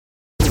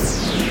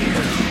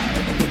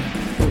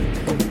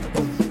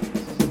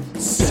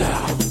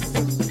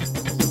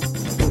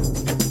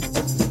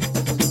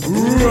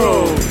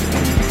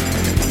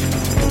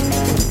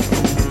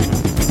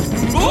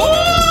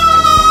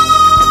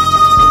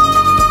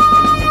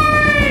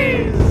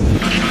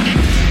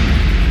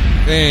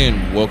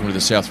And welcome to the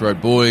South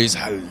Road Boys.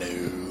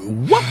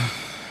 Hello.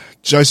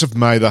 Joseph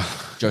Mather.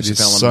 Joseph It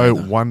is Allen so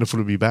Mather. wonderful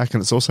to be back, and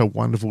it's also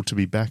wonderful to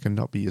be back and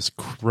not be as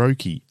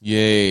croaky.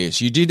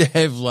 Yes, you did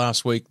have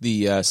last week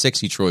the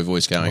sexy Troy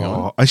voice going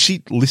on.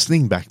 Actually,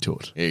 listening back to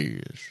it,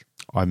 Yes.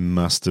 I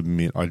must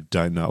admit, I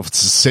don't know if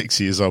it's as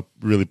sexy as I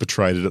really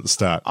portrayed it at the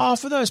start. Oh,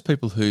 for those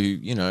people who,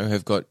 you know,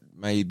 have got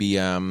maybe,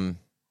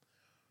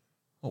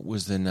 what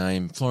was the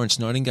name? Florence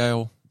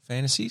Nightingale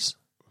fantasies.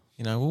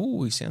 You know,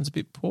 oh, he sounds a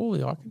bit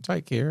poorly. I can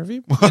take care of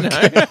him. You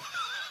know?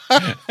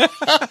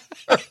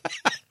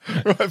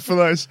 Right, for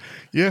those,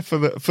 for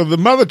the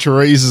Mother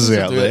Teresa's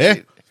out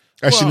there.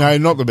 Actually, Well,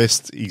 no, not the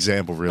best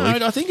example, really.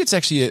 No, I think it's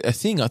actually a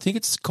thing. I think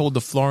it's called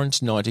the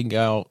Florence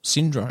Nightingale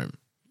syndrome.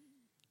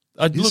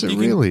 Is it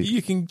really?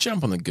 You can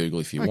jump on the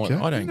Google if you want.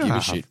 Okay. I don't give No,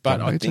 a shit. But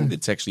don't I need think to.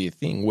 that's actually a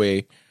thing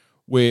where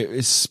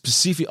it's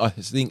specific. I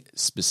think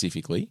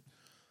specifically,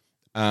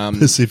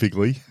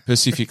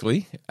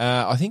 Specifically.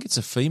 I think it's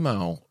a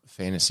female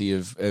fantasy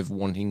of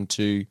wanting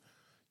to,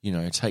 you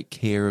know, take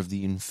care of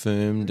the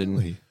infirmed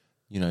and,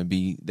 you know,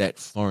 be that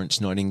Florence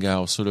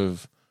Nightingale sort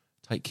of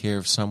take care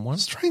of someone.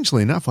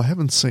 Strangely enough, I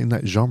haven't seen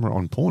that genre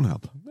on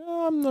Pornhub.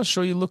 I'm not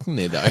sure you're looking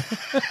there though.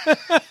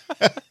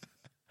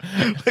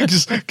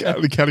 Just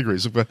the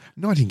categories of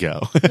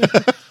Nightingale.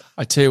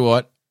 I tell you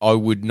what, I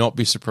would not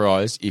be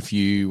surprised if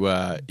you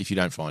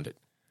don't find it.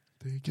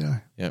 There you go.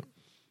 Yep.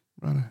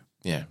 Righto.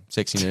 Yeah,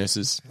 sexy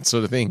nurses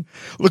sort of thing.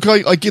 Look,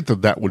 I get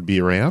that would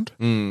be around,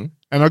 Mm.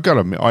 and I've got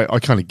to admit, I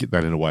kind of get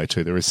that in a way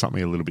too. There is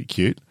something a little bit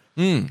cute,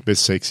 a bit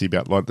sexy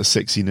about like the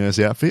sexy nurse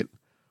outfit.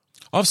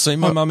 I've seen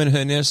my mum in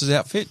her nurse's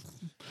outfit.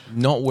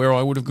 Not where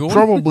I would have gone.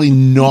 Probably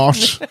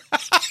not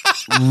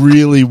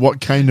really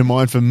what came to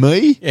mind for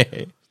me.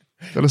 Yeah.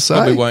 Got to say,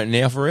 Probably won't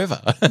now forever.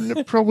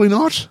 Probably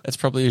not. That's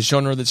probably a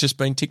genre that's just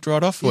been ticked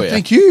right off for you.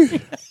 Thank you.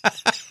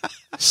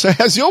 So,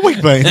 how's your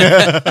week been?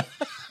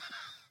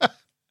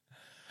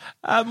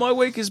 My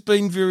week has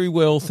been very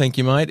well, thank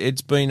you, mate.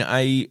 It's been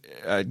a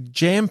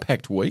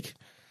jam-packed week.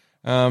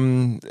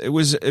 It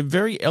was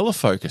very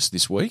Ella-focused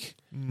this week.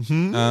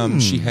 Mm-hmm.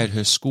 She had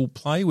her school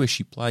play where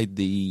she played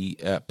the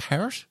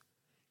parrot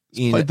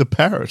Played the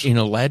parrot. in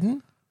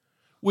Aladdin,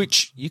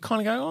 which you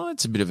kind of go, oh,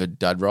 it's a bit of a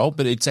dud role,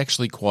 but it's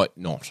actually quite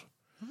not.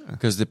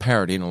 Because the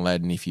parrot in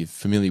Aladdin, if you're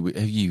familiar with,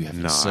 you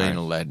haven't seen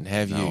Aladdin,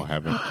 have you? No, I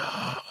haven't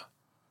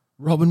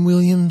Robin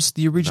Williams,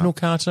 the original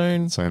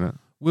cartoon. seen it.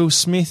 Will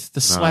Smith,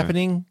 the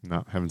slappening.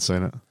 No, haven't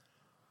seen it.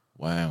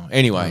 Wow.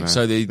 Anyway, No.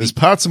 so There's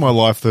parts of my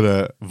life that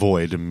are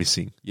void and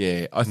missing.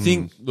 yeah, I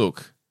think,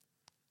 look,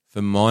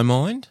 for my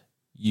mind,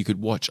 you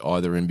could watch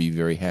either and be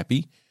very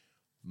happy.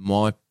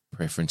 My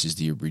preference is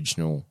the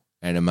original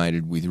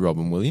animated with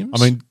Robin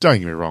Williams. I mean, don't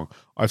get me wrong.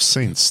 I've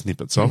seen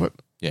snippets of it.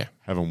 Yeah.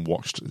 Haven't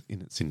watched it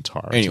in its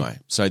entirety. Anyway,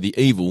 so the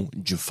evil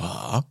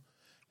Jafar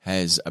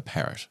has a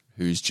parrot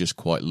who's just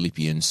quite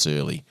lippy and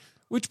surly,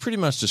 which pretty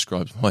much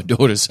describes my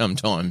daughter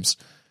sometimes.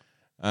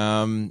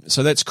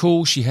 So that's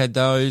cool. She had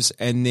those.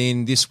 And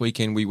then this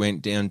weekend we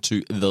went down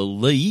to the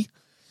Lee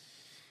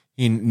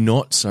in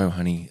not so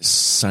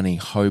sunny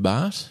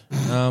Hobart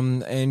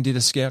and did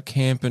a scout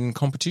camp and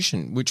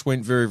competition, which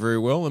went very, very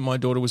well. And my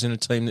daughter was in a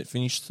team that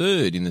finished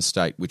third in the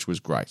state, which was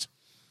great.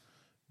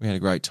 We had a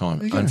great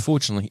time.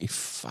 Unfortunately, it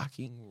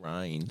fucking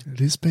rained.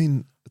 It's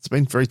been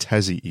very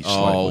Tassie-ish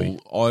lately.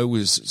 I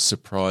was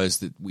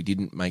surprised that we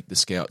didn't make the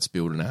scouts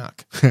build an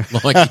ark.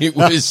 Like it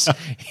was.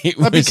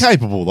 They'd be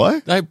capable though.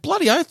 They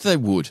bloody oath they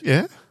would.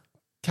 Yeah.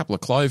 Couple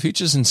of clove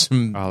hitches and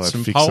some they'd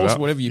fix it poles, up.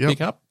 whatever you Yep.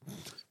 pick up.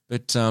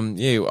 But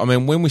yeah, I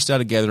mean, when we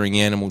started gathering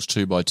animals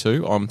 2 by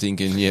 2, I'm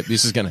thinking, yeah,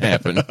 this is going to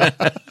happen.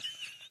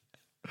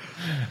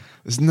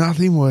 There's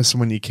nothing worse than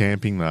when you're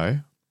camping though,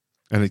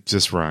 and it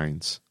just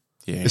rains.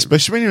 Yeah,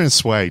 Especially when you're in a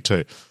swag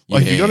too.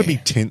 Like you got a Yeah.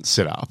 big tent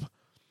set up.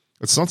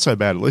 It's not so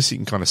bad. At least you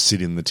can kind of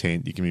sit in the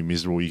tent. You can be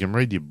miserable. You can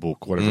read your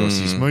book, whatever else.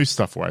 You just move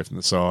stuff away from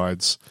the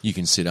sides. you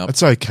can sit up.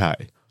 It's okay.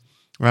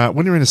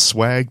 When you're in a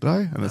swag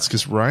though, and it's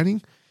just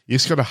raining, you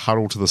just got to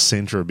huddle to the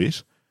centre a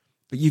bit.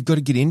 But you've got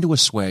to get into a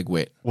swag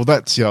wet. Well,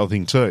 that's the other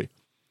thing too.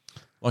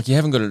 Like you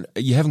haven't got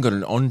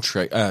an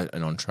entree.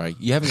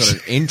 You haven't got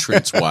an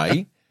entrance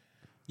way.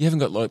 You haven't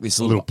got like this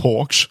A little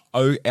porch.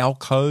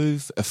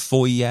 alcove, a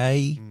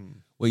foyer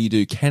where you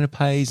do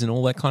canapes and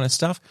all that kind of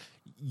stuff.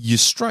 You're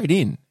straight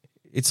in.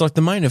 It's like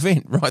the main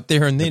event right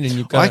there and then, and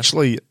you've got.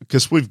 Actually,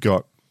 because we've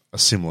got a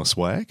similar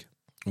swag.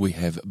 We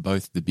have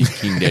both the big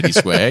King Daddy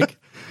swag.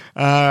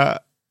 I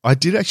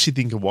did actually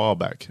think a while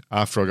back,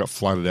 after I got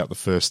flooded out the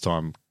first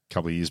time a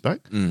couple of years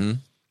back,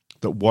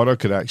 that what I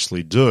could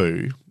actually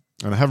do,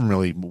 and I haven't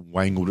really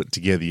wangled it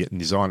together yet and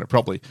designed it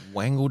properly.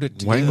 Wangled it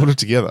together. Wangled it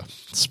together.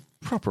 It's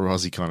proper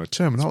Aussie kind of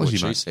terminology,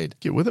 That's what mate. she said.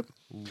 Get with it.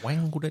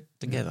 Wangled it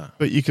together.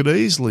 But you could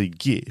easily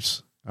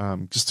get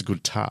just a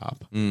good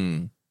tarp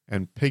and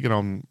peg it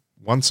on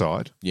one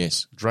side,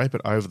 Yes, drape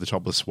it over the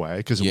top of the swag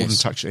because it Yes. wouldn't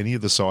touch any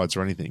of the sides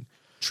or anything,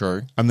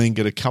 true. and then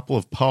get a couple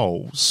of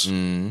poles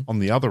on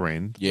the other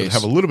end Yes. that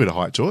have a little bit of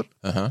height to it,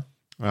 Uh-huh.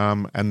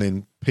 and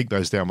then peg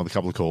those down with a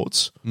couple of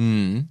cords.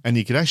 And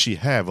you could actually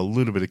have a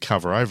little bit of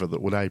cover over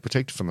that would,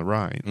 protect you from the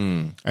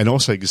rain and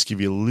also just give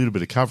you a little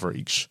bit of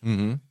coverage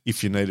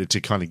if you needed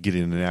to kind of get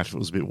in and out if it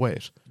was a bit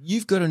wet.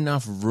 You've got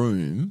enough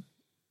room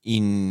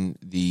in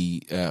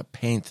the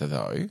Panther,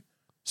 though,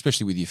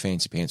 especially with your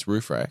fancy pants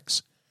roof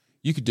racks.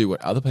 You could do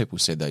what other people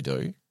said they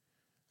do,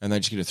 and they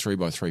just get a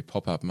 3x3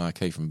 pop-up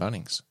marquee from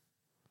Bunnings.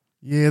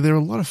 Yeah, there are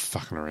a lot of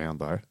fucking around,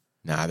 though.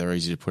 Nah, they're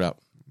easy to put up.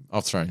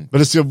 I've thrown.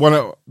 But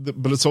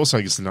it's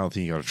also just another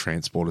thing you got to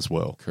transport as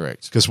well.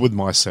 Correct. Because with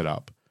my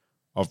setup,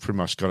 I've pretty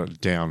much got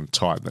it down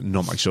tight that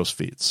not much else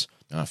fits.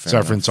 Oh,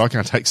 so, for instance, I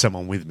can't take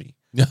someone with me.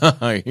 No,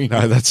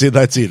 that's it.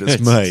 It's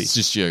me. It's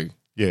just you.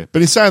 Yeah.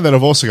 But in saying that,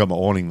 I've also got my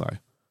awning, though.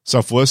 So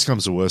if worse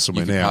comes to worse for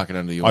me now, park it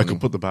under the I awning.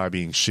 could put the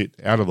Barbie and shit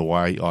out of the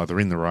way, either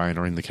in the rain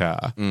or in the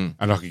car, and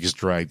I could just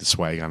drag the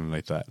swag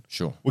underneath that.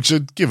 Sure. Which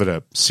would give it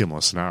a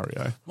similar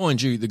scenario.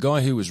 Mind you, the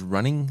guy who was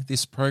running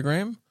this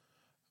program,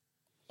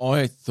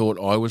 I thought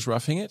I was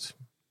roughing it,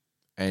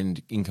 and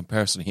in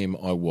comparison to him,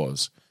 I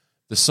was.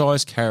 The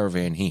size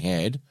caravan he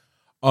had,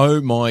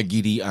 oh my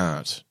giddy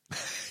aunt.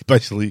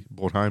 Basically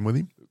brought home with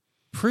him.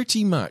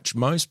 Pretty much.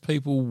 Most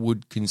people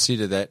would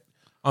consider that.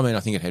 I mean,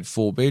 I think it had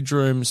 4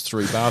 bedrooms,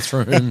 3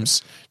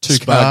 bathrooms, two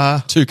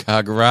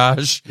car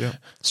garage. Yeah.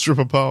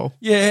 Stripper pole.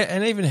 Yeah,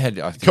 and even had...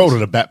 I think Called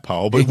it a bat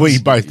pole, but we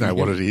both know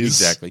what it is.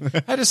 Exactly.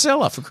 Had a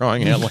cellar, for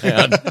crying out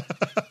loud.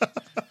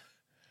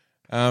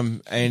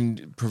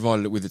 And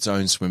provided it with its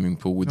own swimming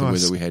pool with the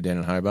weather we had down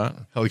in Hobart.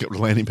 Helicopter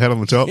landing pad on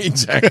the top.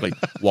 Exactly.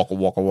 Waka,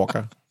 waka,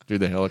 waka. Do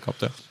the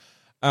helicopter.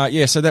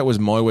 Yeah, so that was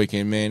my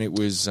weekend, man. It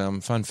was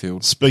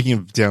fun-filled. Speaking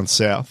of down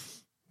south,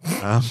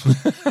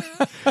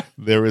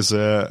 there is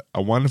a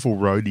wonderful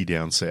roadie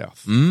down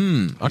south.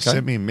 Okay. He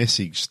sent me a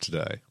message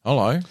today.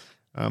 Hello.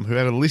 Who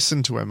had a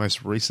listen to our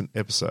most recent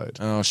episode.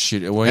 Oh,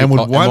 shit. And would am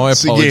I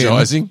once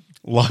apologising? again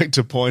like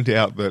to point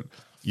out that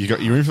you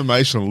got your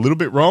information a little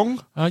bit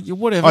wrong.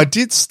 Whatever. I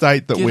did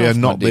state that Get we are off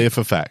my not there dick.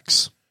 for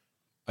facts.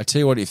 I tell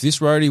you what, if this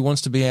roadie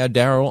wants to be our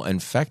Daryl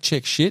and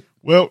fact-check shit,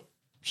 Well,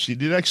 she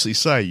did actually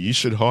say you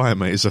should hire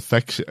me as a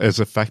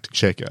fact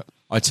checker.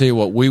 I tell you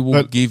what, we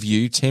will give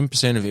you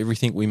 10% of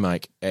everything we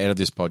make out of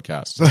this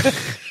podcast.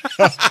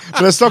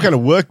 But it's not going to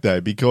work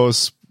though,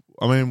 because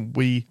I mean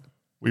we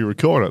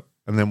record it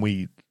and then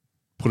we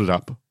put it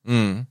up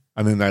and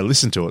then they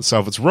listen to it. So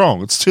if it's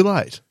wrong, it's too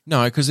late.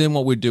 No, because then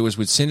what we'd do is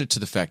we'd send it to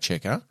the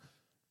fact-checker.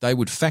 They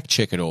would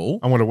fact-check it all.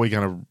 And what are we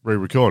going to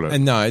re-record it?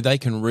 And no, they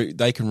can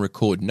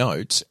record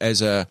notes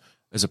as a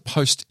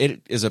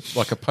post-edit,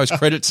 like a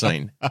post-credit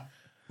scene.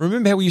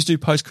 Remember how we used to do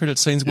post-credit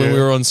scenes when we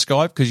were on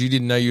Skype because you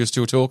didn't know you were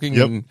still talking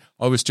and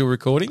I was still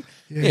recording?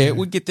 Yeah,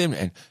 we'd get them.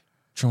 And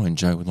Troy and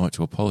Joe would like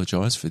to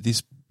apologise for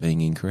this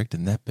being incorrect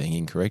and that being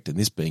incorrect and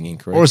this being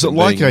incorrect. Or is it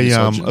like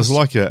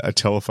misogynist. a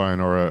telephone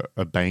or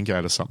a bank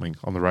ad or something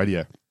on the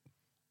radio?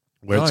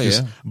 Where it's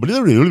just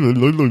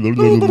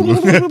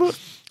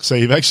so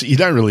you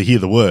don't really hear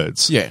the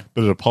words. Yeah.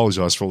 But it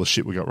apologised for all the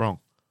shit we got wrong.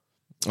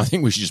 I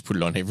think we should just put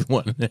it on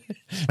everyone.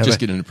 Just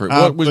get an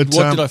approval. What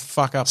did I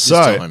fuck up this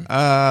time?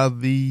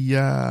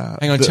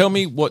 Hang on, tell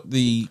me what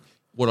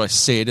I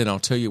said, and I'll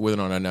tell you whether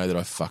or not I know that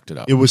I fucked it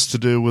up. It was to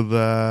do with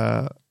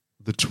the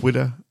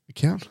Twitter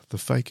account, the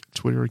fake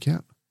Twitter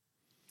account.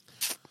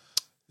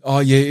 Oh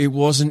yeah, it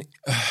wasn't.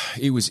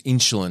 It was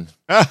insulin.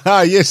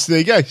 Yes, there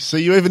you go. So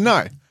you even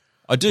know.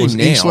 I do It was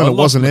now. insulin. It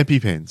wasn't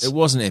EpiPens. It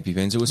wasn't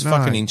EpiPens. It was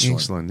fucking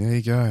insulin. There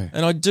you go.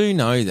 And I do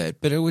know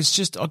that, but it was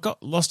just I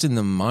got lost in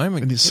the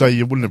moment. And so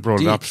you wouldn't have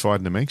brought it up if I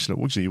hadn't mentioned it,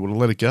 would you? You would have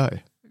let it go.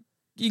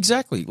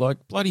 Exactly,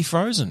 like bloody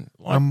Frozen.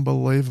 Like,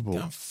 Unbelievable.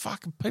 oh,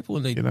 fuck, people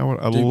need. You know what?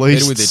 At do better with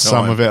least their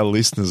some time. of our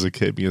listeners are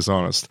keeping us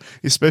honest,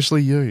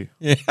 especially you.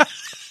 Yeah.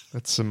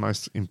 That's the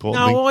most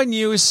important thing. No, I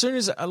knew as soon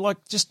as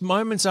just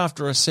moments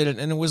after I said it,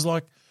 and it was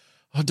like,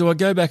 oh, do I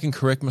go back and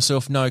correct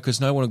myself? No, because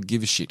no one will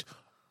give a shit.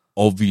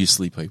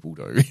 Obviously, people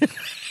do.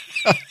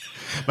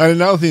 Mate,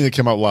 another thing that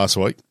came up last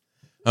week.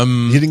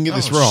 You didn't get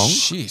this wrong.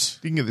 Shit.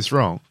 Didn't get this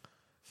wrong.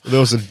 There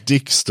was a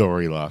dick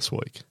story last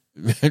week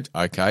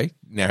Okay,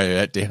 narrow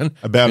that down.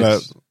 about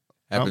It's-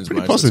 I'm happens pretty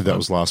most positive of the that time.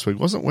 was last week,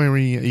 wasn't it? Where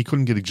he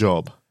couldn't get a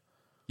job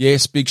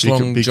Yes, Big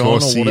Schlong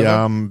John or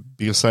whatever.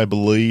 because they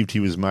believed he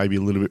was maybe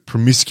a little bit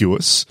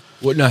promiscuous.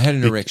 Well, no, had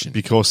an erection.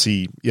 Because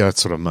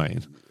that's what I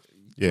mean.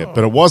 Yeah,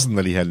 but it wasn't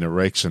that he had an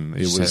erection. It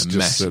Just was had a just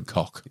massive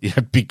cock. He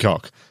had big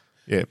cock.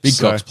 Yeah, Big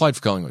cocks played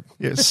for Collingwood.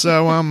 Yeah,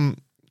 so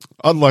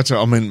I'd like to.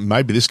 I mean,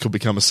 maybe this could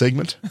become a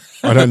segment.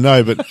 I don't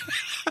know, but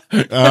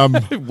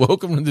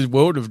Welcome to the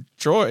world of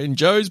Troy and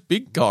Joe's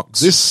Big Cocks.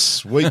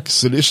 this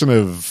week's edition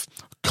of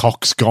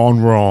Cock's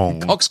Gone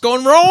Wrong. Cock's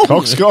gone wrong.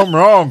 Cock's Gone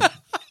Wrong.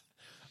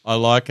 I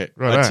like it.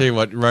 Righto. I tell you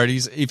what,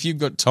 roadies, if you've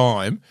got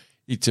time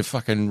to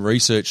fucking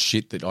research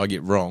shit that I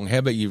get wrong, how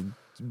about you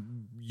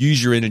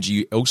use your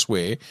energy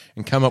elsewhere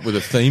and come up with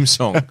a theme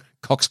song?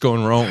 Cock's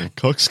gone wrong.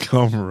 Cock's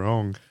Gone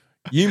Wrong.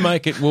 You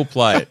make it, we'll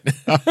play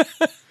it.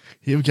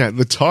 Here we go.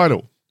 The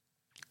title.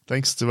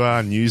 Thanks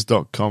to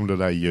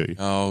news.com.au.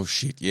 Oh,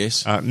 shit,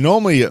 yes.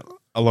 Normally,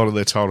 a lot of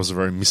their titles are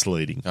very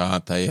misleading.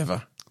 Aren't they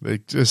ever? They're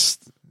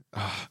just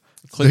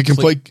They're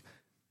complete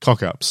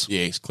cock-ups.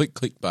 Yes,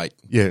 clickbait.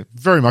 Yeah,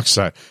 very much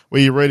so.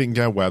 Where you read it and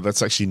go, wow,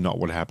 that's actually not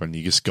what happened.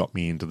 You just got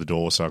me into the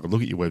door so I could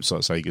look at your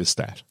website so you get a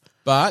stat.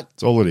 But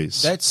That's all it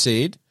is. that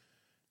said,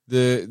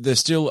 there's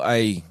still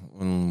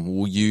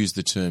we'll use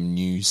the term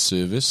news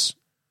service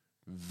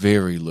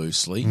very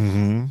loosely.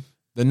 Mm-hmm.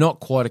 They're not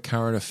quite a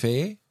current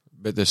affair,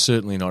 but they're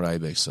certainly not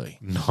ABC.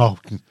 No.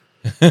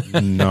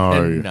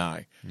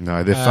 No.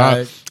 No, they're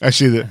far.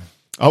 Actually,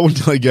 I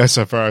wouldn't really go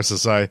so far as to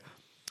say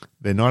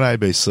they're not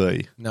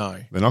ABC. No.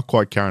 They're not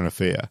quite current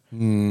affair.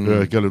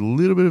 They've got a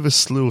little bit of a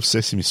slew of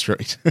Sesame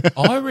Street.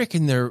 I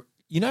reckon they're,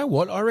 you know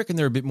what? I reckon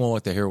they're a bit more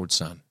like the Herald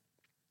Sun.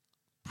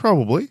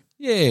 Probably.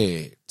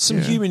 Yeah.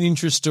 Some human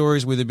interest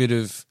stories with a bit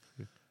of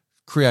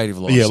creative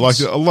license. Yeah, like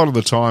a lot of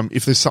the time,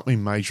 if there's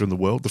something major in the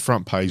world, the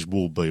front page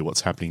will be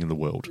what's happening in the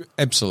world.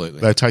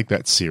 Absolutely. They take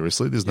that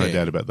seriously. There's no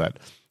doubt about that.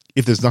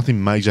 If there's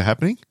nothing major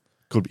happening,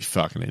 could be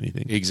fucking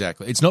anything.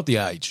 Exactly. It's not The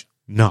Age.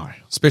 No.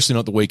 Especially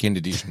not the weekend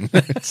edition.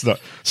 It's not.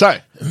 So,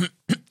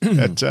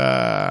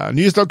 at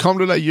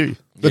news.com.au,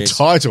 the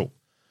title.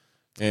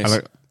 Yes.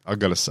 And I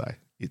got to say,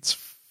 it's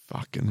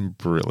fucking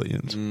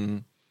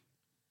brilliant.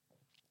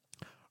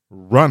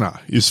 Runner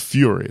is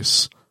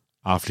furious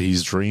after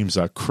his dreams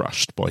are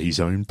crushed by his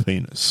own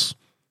penis.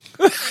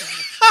 We've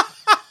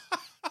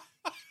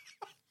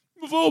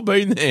all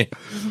been there.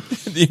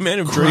 The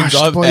amount of dreams Crushed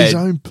I've by had. his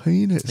own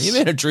penis. The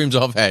amount of dreams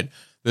I've had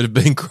that have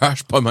been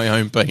crushed by my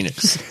own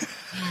penis.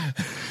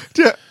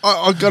 Yeah,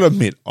 I got to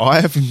admit,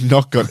 I have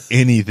not got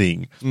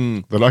anything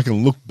that I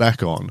can look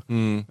back on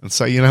and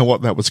say, you know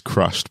what, that was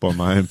crushed by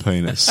my own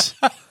penis.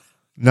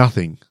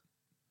 Nothing.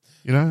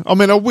 You know? I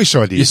mean, I wish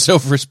I did. Your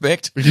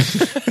self-respect.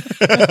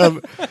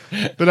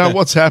 But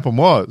what's happened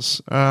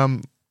was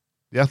the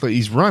athlete,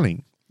 he's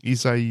running.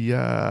 He's a he's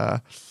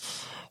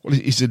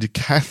a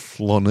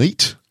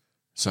decathlonite.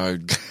 So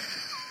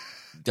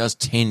does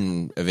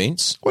 10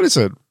 events. What is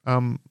it?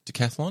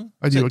 Decathlon?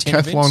 Are Is you a that 10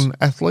 events? decathlon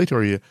athlete or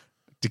are you a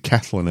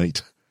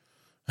decathlonite?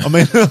 I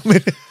mean,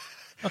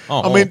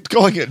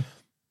 calling it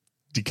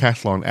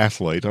decathlon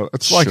athlete,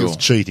 it's like it's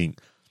cheating.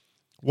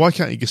 Why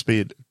can't you just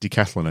be a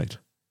decathlonite?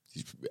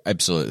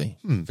 Absolutely.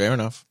 Fair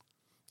enough.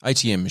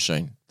 ATM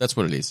machine. That's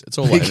what it is. It's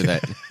all over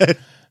that.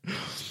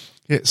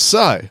 Yeah,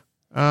 so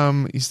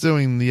he's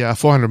doing the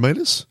 400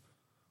 metres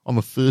on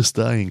the first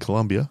day in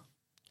Colombia.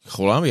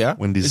 Colombia?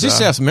 When is this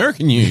South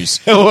American news?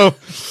 Well,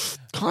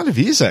 kind of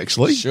is,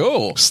 actually.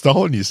 Sure.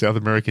 Stolen your South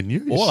American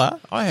news. Voila.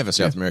 I have a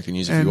South American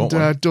news if you want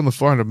one. Doing the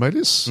 400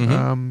 metres,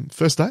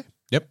 first day.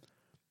 Yep.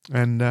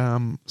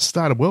 And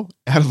started well,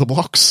 out of the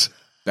blocks.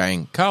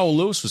 Bang. Carl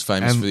Lewis was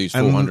famous for these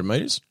 400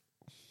 metres.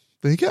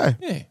 There you go.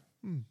 Yeah.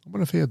 I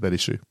wonder if he had that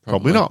issue.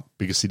 Probably not,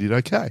 because he did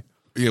okay.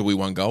 Yeah, we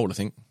won gold, I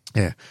think.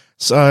 Yeah.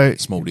 So,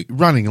 Small dick.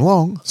 running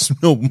along.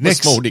 Small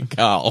dick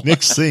Carl.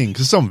 Next thing,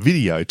 because it's on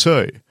video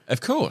too.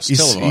 Of course. He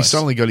televised.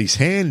 suddenly got his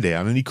hand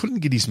down and he couldn't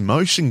get his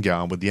motion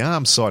going with the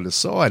arm side to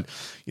side.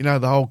 You know,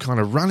 the whole kind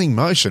of running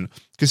motion.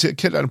 Because he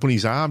kept on putting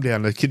his arm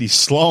down to get his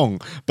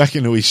slong back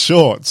into his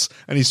shorts.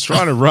 And he's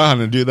trying to run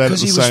and do that at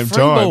the same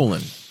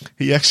time.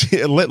 He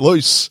actually let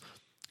loose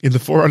in the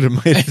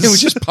 400 metres. He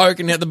was just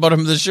poking out the bottom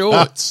of the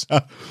shorts.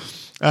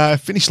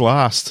 Finished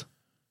last.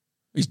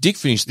 His dick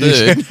finished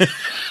third.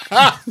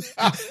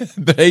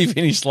 But he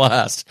finished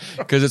last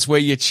because it's where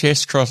your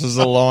chest crosses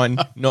the line,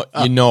 not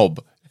your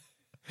knob.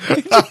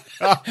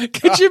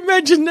 Could you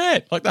imagine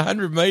that? Like the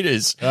 100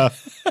 metres.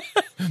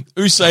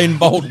 Usain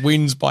Bolt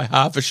wins by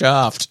half a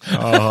shaft.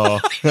 Oh.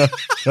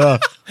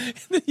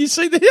 You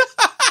see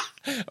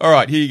that? All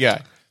right, here you go.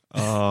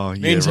 Oh,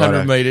 yeah. Men's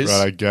 100 metres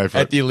go for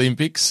at it. the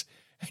Olympics.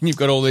 And you've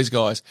got all these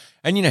guys.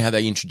 And you know how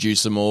they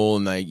introduce them all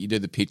and you do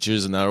the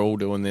pictures and they're all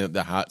doing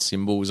the heart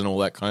symbols and all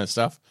that kind of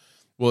stuff.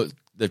 Well,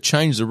 they've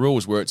changed the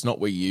rules where it's not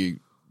where you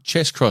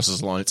chest crosses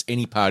the line, it's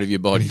any part of your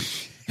body.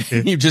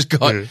 And you've just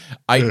got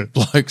 8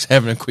 blokes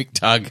having a quick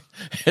tug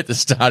at the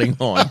starting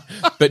line,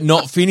 but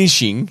not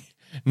finishing,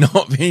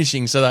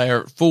 so they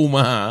are at full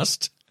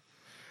mast.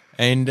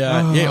 And,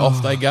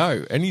 off they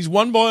go. And he's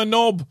won by a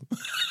knob.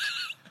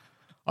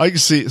 I can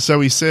see.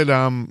 So he said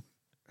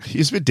he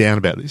was a bit down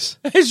about this.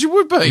 As you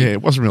would be. Yeah,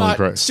 wasn't really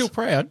impressed. Still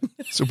proud.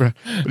 But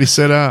he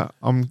said,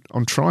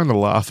 I'm trying to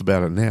laugh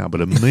about it now,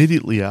 but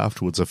immediately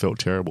afterwards I felt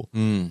terrible.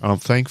 I'm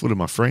thankful to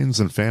my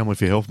friends and family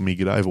for helping me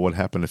get over what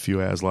happened a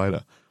few hours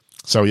later.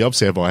 So he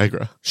obviously had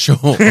Viagra. Sure.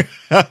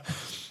 But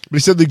he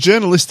said the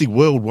journalistic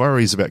world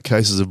worries about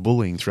cases of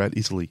bullying throughout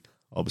Italy.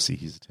 Obviously,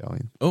 he's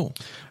Italian. Oh.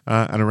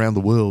 And around the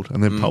world,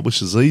 and then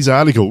publishes these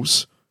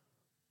articles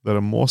that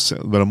a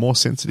more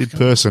sensitive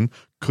person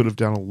could have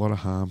done a lot of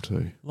harm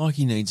to. Like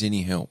he needs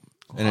any help.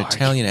 An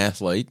Italian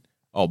athlete.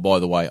 Oh, by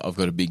the way, I've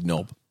got a big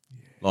knob.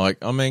 Like,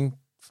 I mean,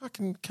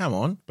 fucking come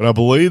on. But I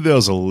believe there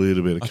was a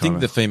little bit of I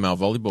think the female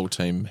volleyball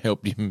team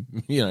helped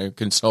him,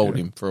 consoled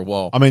him for a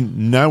while. I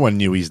mean, no one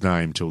knew his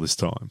name till this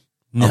time.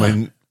 No. I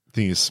mean, the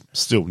thing is,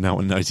 still no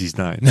one knows his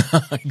name.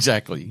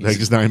 Exactly.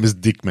 His name is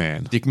Dick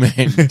Man. Dick Man.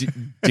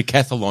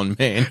 Decathlon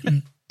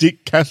Man.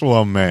 Dick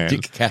Cathlon Man.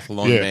 Dick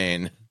Cathlon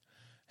Man.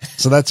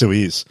 So that's who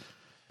he is.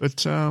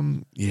 But,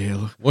 yeah,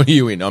 look. What are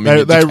you in? I'm in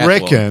They the decathlon.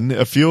 reckon,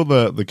 a few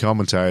of the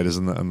commentators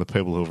and the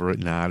people who have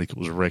written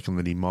articles reckon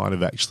that he might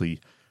have actually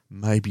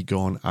maybe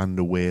gone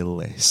underwear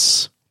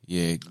less.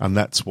 Yeah. And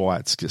that's why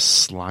it's just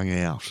slung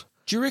out.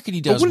 Do you reckon he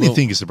But does wouldn't well? you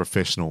think as a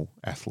professional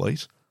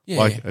athlete, Yeah.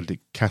 like a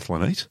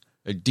decathlete,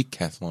 A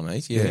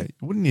decathlon, yeah.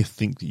 wouldn't you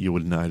think that you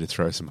would know to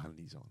throw some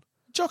undies on?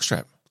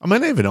 Jockstrap. I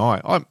mean, even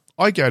I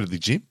go to the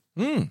gym.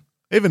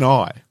 Even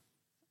I,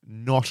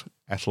 not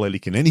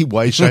athletic in any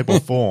way, shape or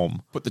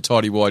form, Put the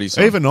tidy whities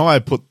on. even I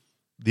put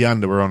the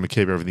underwear on to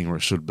keep everything where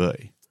it should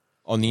be.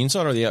 On the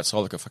inside or the outside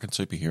like a fucking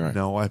superhero?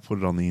 No, I put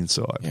it on the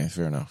inside. Yeah,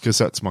 fair enough. Because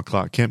that's my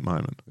Clark Kent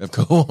moment. Of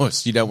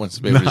course. You don't want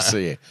to be able No, to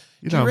see it.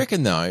 you Do you don't.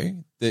 reckon, though,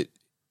 that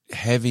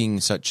having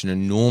such an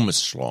enormous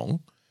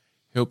schlong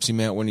helps him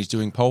out when he's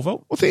doing pole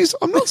vault? Well, the thing is,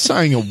 I'm not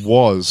saying it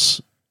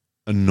was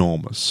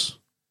enormous.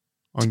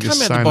 I'm It's just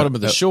come out the saying bottom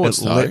of the shorts,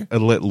 though. it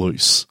let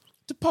loose.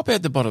 To pop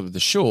out the bottom of the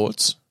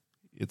shorts,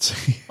 It's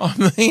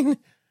I mean,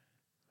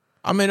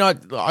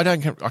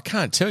 I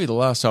can't tell you the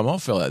last time I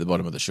fell out the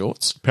bottom of the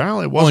shorts.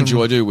 apparently it Mind wasn't.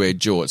 you, I do wear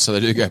jorts, so they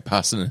do go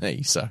past the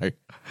knee. So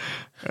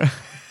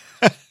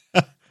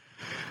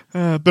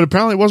But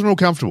apparently it wasn't real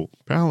comfortable.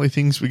 Apparently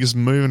things were just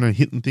moving and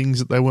hitting things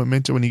that they weren't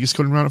meant to, and he just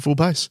couldn't run at full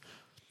pace.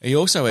 he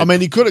also had, I mean,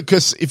 he could have,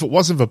 because if it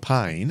wasn't for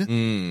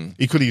pain,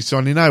 he could have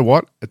gone, you know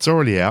what? It's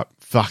already out.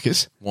 Fuck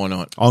it. why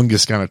not? I'm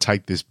just going to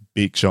take this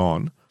bitch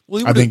on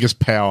Well, he and then would've- just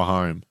power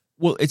home.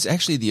 Well, it's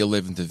actually the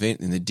 11th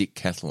event in the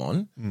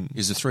Decathlon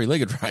is a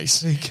 3-legged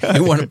race. you go. He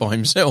won it by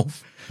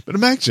himself. But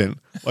imagine,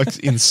 like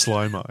in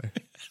slow mo,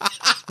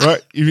 right?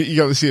 You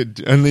got to see it,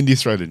 and then you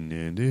throw the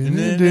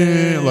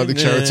like the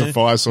Chariots of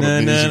Fire sort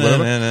of music,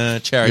 whatever.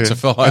 Chariots Yeah. of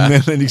Fire.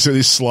 And then you see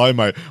this slow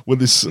mo with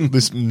this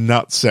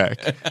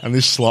nutsack and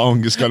this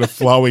schlong just kind of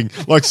flowing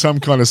like some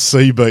kind of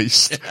sea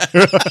beast.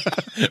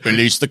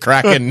 Release the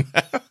Kraken.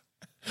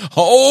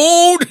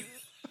 Hold!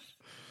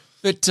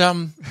 But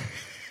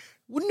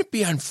wouldn't it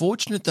be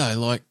unfortunate, though?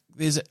 Like,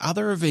 there's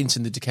other events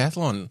in the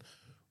decathlon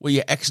where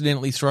you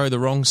accidentally throw the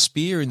wrong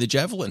spear in the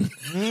javelin.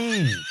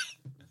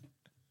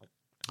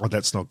 Oh,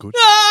 that's not good.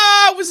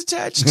 Ah, it was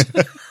attached.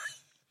 But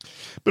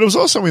it was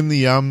also in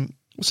the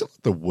was it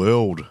like the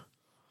World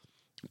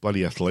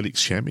bloody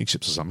Athletics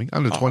Championships or something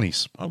under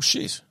 20s. Oh,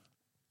 shit.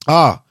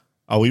 Oh,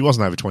 he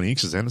wasn't over 20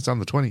 inches then. It's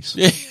under 20s.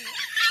 Yeah.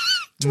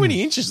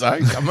 20 inches, though.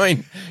 I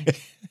mean,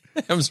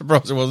 I'm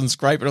surprised it wasn't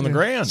scraping on the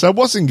ground. So it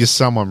wasn't just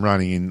someone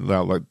running in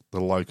like the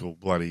local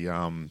bloody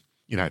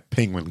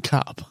Penguin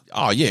Cup.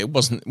 Oh, yeah, it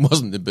wasn't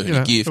the Bernie You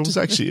know, gift.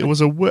 it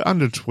was a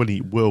under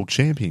 20 World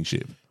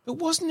Championship. But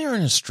wasn't there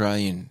an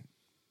Australian,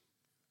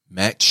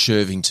 Matt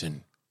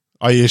Shervington?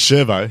 Oh yeah,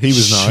 Shervo. He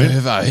was known.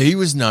 Shervo, he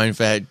was known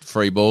for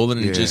free balling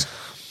and Yeah. just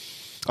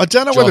I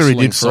don't know whether he jostling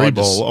did free side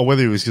to ball or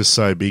whether he was just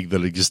so big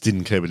that he just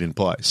didn't keep it in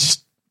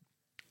place.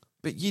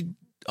 But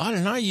I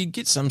don't know, you'd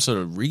get some sort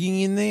of rigging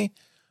in there.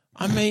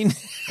 I mean,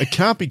 It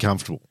can't be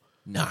comfortable.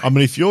 no. I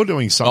mean, if you're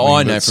doing something,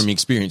 I know that's from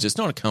experience, it's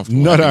not a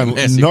comfortable. not having a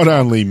only massive- not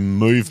only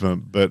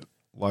movement, but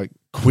like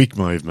quick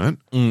movement.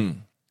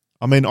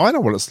 I mean, I know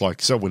what it's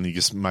like. So when you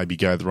just maybe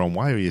go the wrong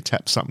way or you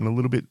tap something a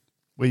little bit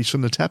where you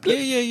shouldn't have tapped it.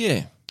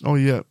 Yeah. Oh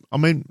yeah. I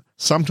mean,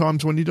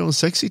 sometimes when you're doing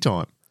sexy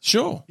time,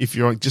 Sure. if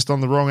you're just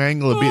on the wrong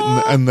angle a bit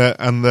and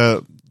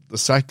the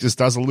sack just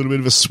does a little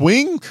bit of a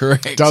swing,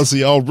 Correct. does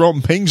the old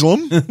romp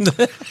pendulum,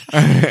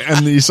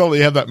 and you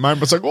suddenly have that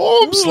moment. It's like,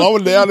 oh, I'm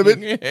slowing down a bit,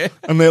 Yeah.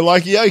 and they're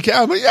like, "Yeah, okay."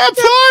 I'm like, "Yeah, I'm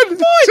fine.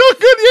 It's all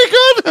good.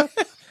 You're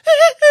good.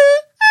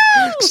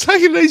 Just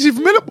take it easy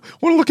for a minute.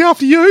 Want to look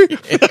after you."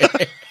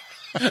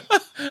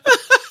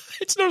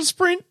 It's not a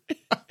sprint.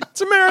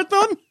 It's a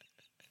marathon.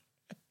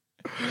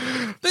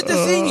 But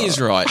the thing is,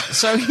 right,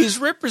 so he's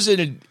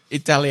represented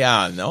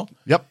Italiano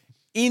Yep,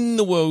 in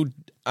the World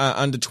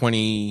Under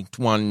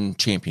 21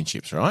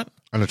 Championships, right?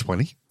 under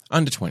 20.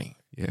 Under 20.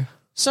 Yeah,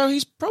 So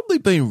he's probably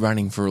been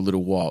running for a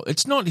little while.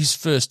 It's not his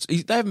first.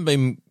 They haven't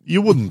been.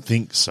 you wouldn't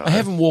think so. They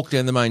haven't walked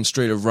down the main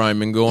street of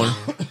Rome and gone,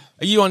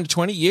 "Are you under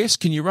 20? Yes.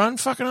 Can you run?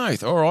 Fucking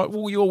oath. All right.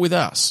 Well, you're with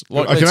us.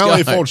 Like, I can let's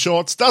only go. afford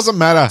shorts. Doesn't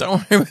matter.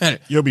 Don't worry about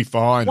it." You'll be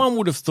fine. One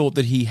would have thought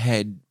that he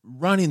had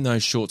run in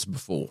those shorts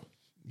before.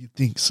 You'd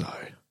think so.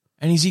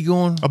 And is he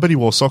gone? I bet he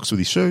wore socks with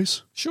his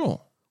shoes.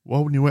 Sure. Why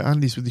wouldn't you wear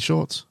undies with your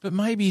shorts? But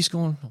maybe he's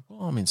gone,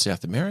 well, I'm in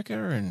South America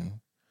and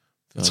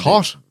It's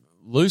hot.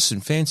 loose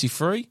and fancy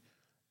free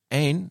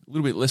and a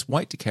little bit less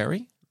weight to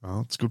carry.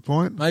 Oh, that's a good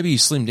point. Maybe he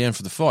slimmed down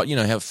for the fight. You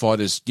know how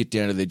fighters get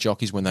down to their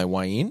jockeys when they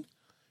weigh in?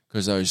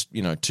 Because those,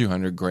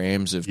 200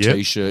 grams of Yep,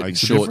 T-shirt and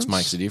makes a shorts difference.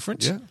 makes a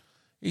difference. Yeah.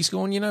 He's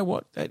gone, you know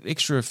what? That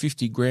extra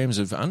 50 grams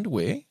of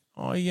underwear,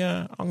 I'm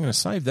going to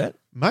save that.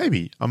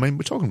 Maybe. I mean,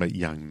 we're talking about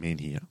young men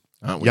here.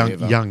 Aren't we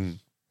ever? Young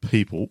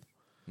people.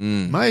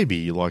 Mm.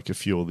 Maybe like a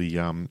few of the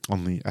on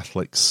the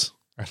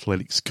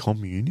athletics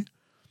commune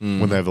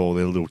when they have all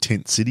their little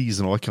tent cities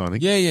and all that kind of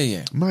thing.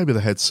 Yeah. Maybe they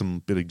had some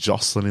bit of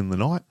jostling in the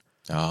night.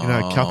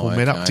 Oh, A couple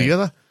met up okay.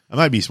 together. And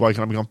maybe he's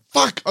waking up and going,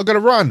 "Fuck, I got to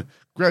run."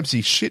 Grabs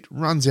his shit,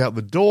 runs out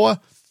the door,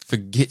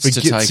 Forgets to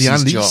Forgets take the his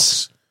undies.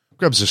 jocks.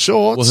 grabs the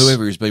shorts. Well,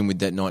 whoever has been with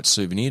that night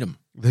souvenired him.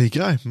 There you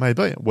go.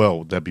 Maybe.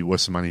 Well, that'd be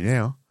worth some money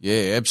now.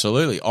 Yeah,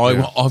 absolutely.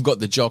 I've got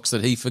the jocks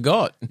that he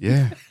forgot.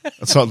 Yeah.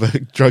 That's like the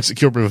jokes that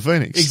killed River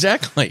Phoenix.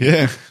 Exactly.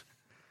 Yeah.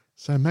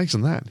 So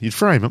imagine that. You'd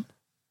frame him.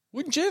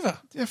 Wouldn't you ever?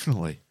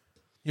 Definitely.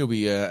 He'll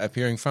be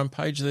appearing front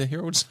page of the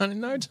Herald Sun in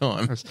no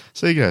time. So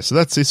there you go. So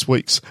that's this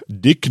week's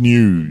Dick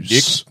News.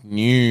 Dick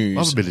News.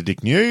 Love a bit of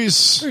Dick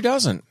News. Who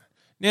doesn't?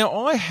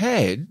 Now, I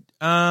had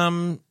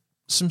some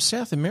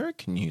South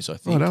American news, I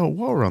think. Right,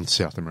 while we're on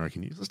South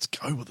American news, let's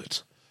go with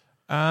it.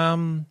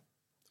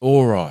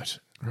 All right.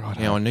 Right.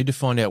 Now, I need to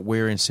find out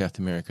where in South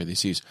America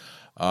this is.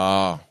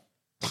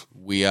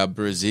 We are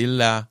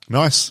Brazil.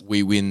 Nice.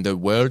 We win the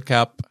World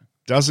Cup.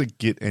 Does it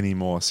get any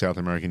more South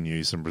American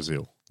news than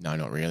Brazil? No,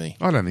 not really.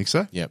 I don't think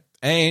so. Yep.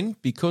 And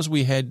because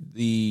we had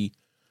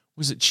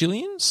was it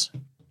Chileans?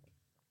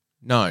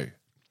 No.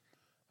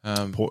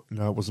 No,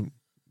 it wasn't.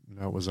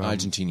 No, it was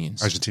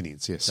Argentinians.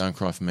 Argentinians, yes. Don't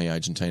cry for me,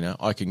 Argentina.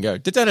 I can go. I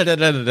don't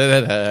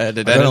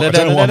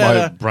know why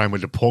my brain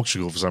went to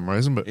Portugal for some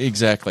reason, but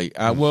Exactly.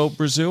 Well,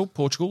 Brazil,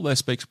 Portugal, they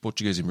speak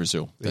Portuguese in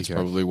Brazil. That's you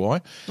go. probably why.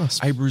 Nice.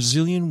 A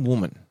Brazilian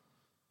woman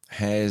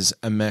has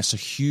amassed a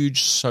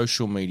huge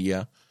social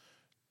media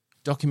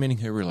documenting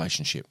her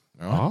relationship.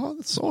 All right? oh,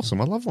 that's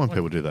awesome. I love when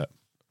people do that.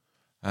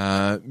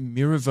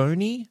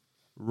 Miravoni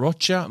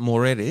Rocha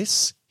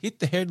Moreres hit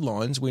the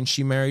headlines when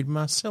she married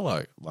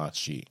Marcelo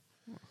last year.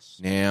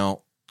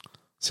 Now,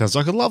 Sounds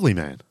like a lovely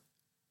man.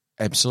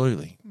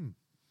 absolutely.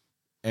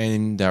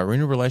 And they were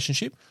in a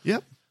relationship.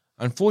 Yep.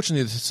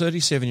 Unfortunately, the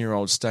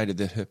 37-year-old stated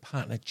that her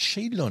partner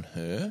cheated on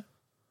her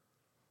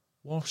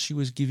while she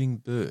was giving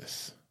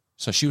birth.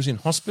 So she was in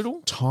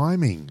hospital.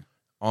 Timing.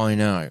 I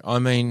know. I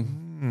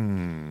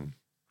mean,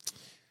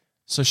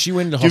 so she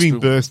went into Giving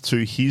hospital. birth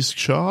to his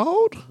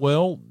child?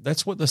 Well,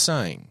 that's what they're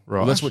saying. Right.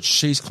 Well, that's what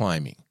she's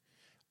claiming.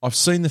 I've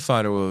seen the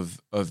photo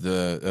of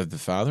the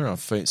father, and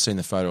I've seen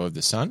the photo of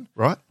the son.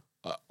 Right.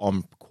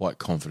 I'm quite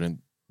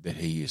confident that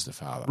he is the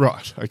father.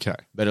 Right. Okay.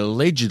 But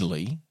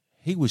allegedly,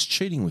 he was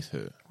cheating with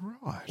her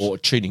Right. or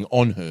cheating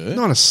on her.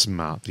 Not a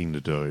smart thing to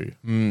do.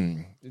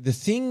 The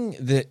thing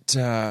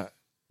that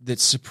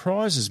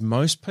surprises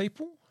most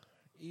people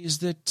is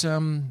that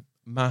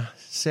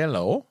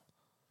Marcelo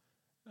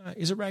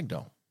is a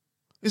ragdoll.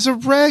 It's a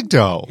rag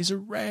doll. He's a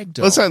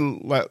ragdoll. Let's say,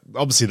 like,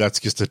 obviously, that's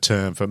just a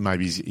term for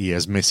maybe he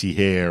has messy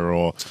hair,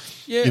 or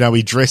Yeah.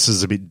 he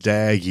dresses a bit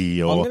daggy,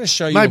 or gonna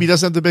show you maybe he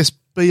doesn't have the best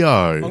bo.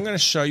 I'm going to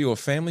show you a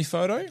family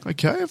photo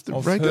Okay, of the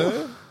of rag doll.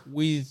 her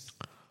with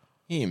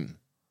him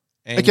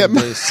and Okay,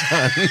 their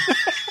son.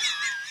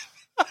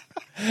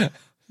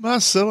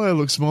 Marcelo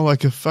looks more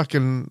like a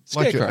fucking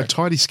Scarecrow. like a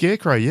tiny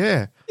scarecrow.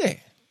 Yeah. Yeah.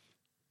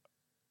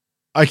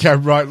 Okay,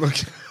 right. Look,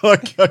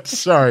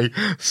 sorry.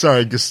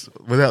 Just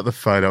without the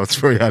photo, it's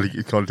very hard to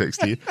get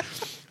context here.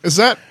 Is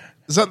that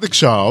the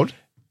child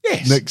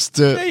Yes. next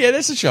to Yeah,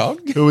 that's a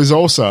child. who is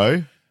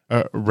also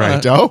a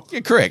rag doll? Yeah,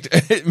 correct.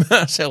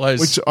 Marcelo's.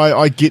 Which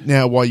I get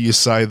now why you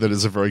say that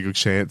there's a very good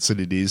chance that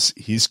it is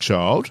his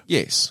child.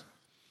 Yes.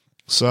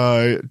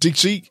 So did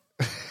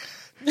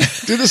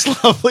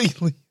this lovely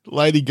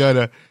lady go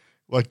to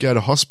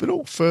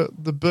hospital for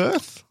the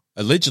birth?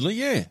 Allegedly,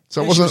 yeah.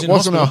 So Yeah, it she was in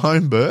wasn't a hospital.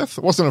 home birth.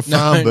 It wasn't a No,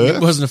 farm birth.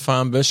 it wasn't a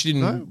farm birth. She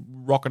didn't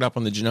rock it up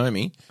on the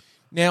genome.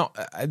 Now,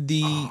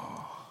 the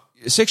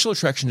sexual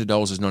attraction to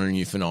dolls is not a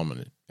new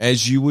phenomenon.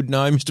 As you would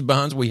know, Mr.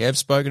 Barnes, we have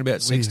spoken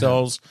about sex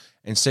dolls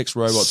and sex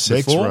robots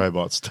Sex before.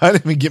 robots. Don't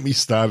even get me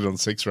started on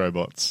sex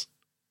robots.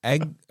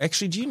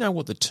 Actually, do you know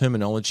what the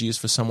terminology is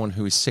for someone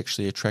who is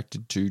sexually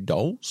attracted to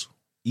dolls?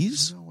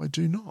 Is No, I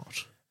do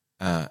not.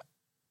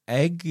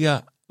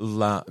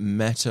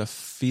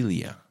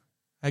 aglamatophilia.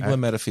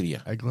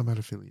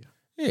 Aglamatophilia.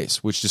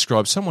 Yes, which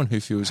describes someone who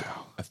feels It's a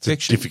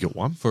affection difficult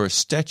one. for a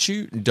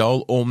statue,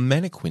 doll, or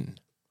mannequin,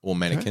 or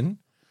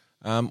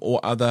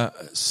other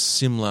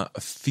similar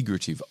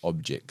figurative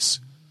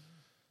objects.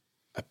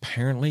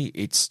 Apparently,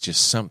 it's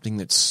just something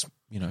that's,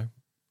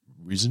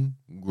 risen,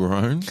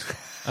 grown.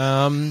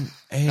 And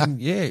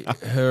yeah,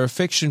 her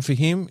affection for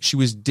him, she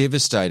was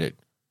devastated.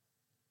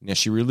 Now,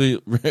 she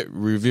really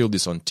revealed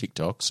this on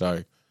TikTok,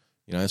 so,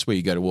 that's where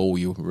you go to all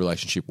your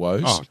relationship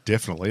woes. Oh,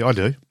 definitely. I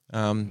do.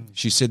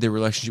 She said their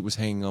relationship was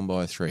hanging on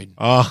by a thread.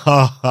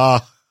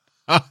 I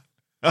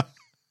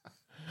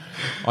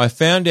I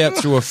found out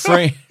through a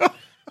friend.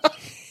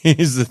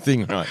 Here's the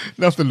thing, right?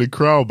 Nothing to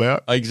crow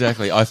about.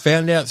 Exactly. I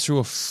found out through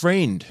a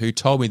friend who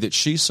told me that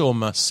she saw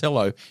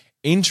Marcelo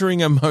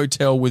entering a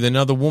motel with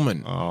another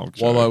woman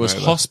while I was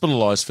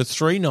hospitalised for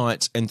 3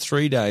 nights and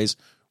 3 days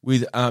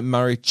with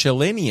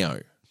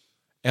Marichelenio,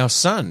 our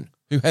son,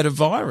 who had a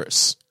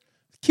virus.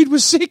 The kid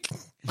was sick.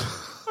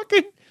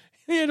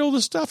 He had all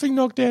the stuffing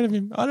knocked out of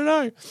him. I don't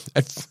know.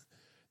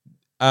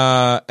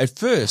 At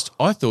first,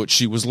 I thought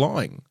she was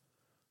lying.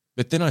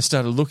 But then I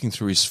started looking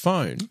through his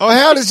phone. Oh,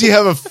 how does he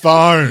have a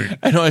phone?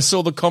 And I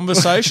saw the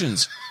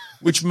conversations,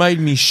 which made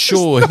me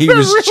sure he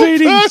was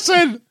cheating.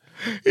 Person.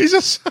 He's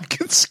a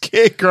fucking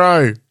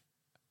scarecrow.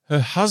 Her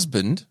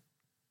husband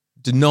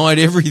denied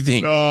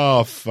everything,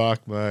 Oh,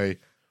 fuck me.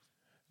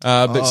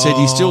 but said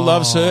he still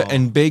loves her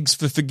and begs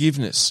for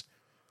forgiveness.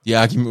 The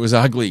argument was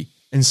ugly.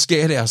 and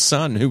scared our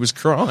son, who was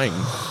crying.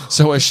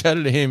 So I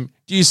shouted at him,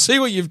 "Do you see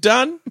what you've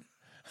done?"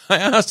 I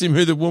asked him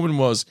who the woman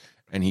was,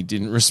 and he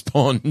didn't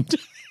respond.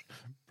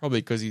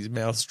 Probably because his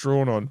mouth's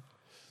drawn on.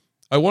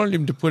 I wanted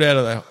him to put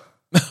him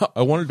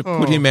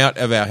out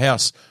of our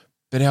house,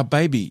 but our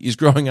baby is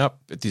growing up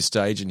at this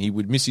stage, and he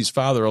would miss his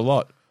father a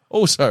lot.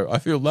 Also, I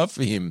feel love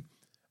for him.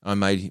 I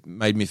made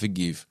me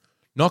forgive.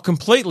 Not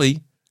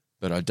completely,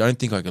 but I don't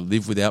think I could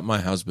live without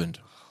my husband.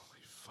 Holy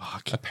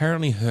fuck.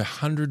 Apparently her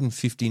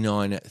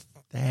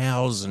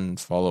 159,000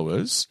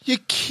 followers You're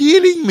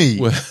kidding me.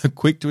 were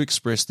quick to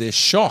express their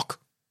shock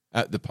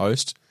at the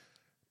post,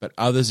 but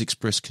others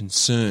expressed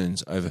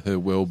concerns over her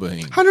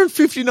well-being.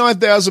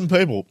 159,000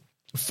 people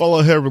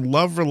follow her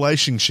love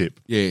relationship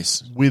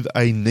Yes. with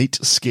a neat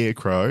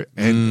scarecrow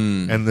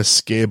and the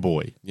scare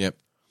boy. Yep.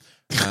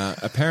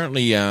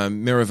 Apparently,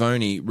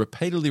 Meravoni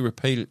repeatedly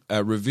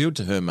revealed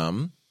to her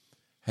mum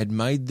had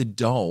made the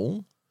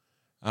doll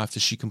after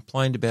she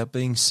complained about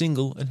being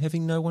single and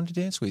having no one to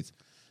dance with.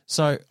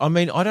 So, I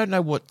mean, I don't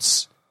know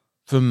what's,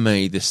 for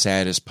me, the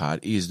saddest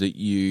part is that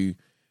you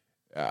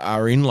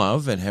are in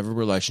love and have a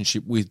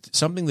relationship with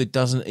something that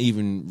doesn't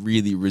even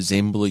really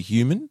resemble a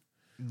human,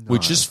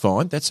 which is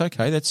fine. That's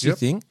okay. That's your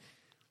thing.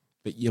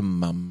 But your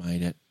mum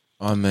made it.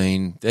 I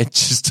mean, that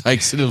just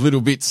takes it a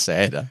little bit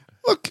sadder.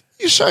 Look,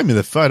 you showed me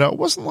the photo. It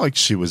wasn't like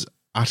she was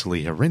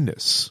utterly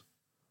horrendous.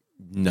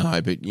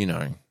 No, but, you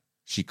know,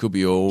 she could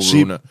be all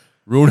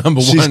rule number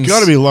one. She's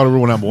got to be a lot of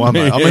rule number one,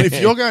 mate. I mean, if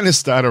you're going to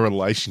start a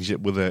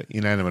relationship with an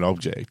inanimate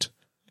object.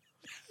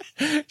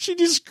 She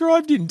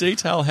described in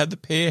detail how the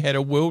pair had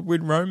a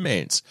whirlwind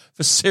romance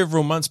for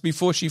several months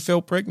before she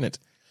fell pregnant.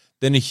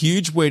 Then a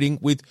huge wedding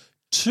with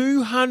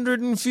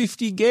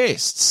 250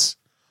 guests.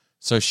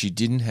 So she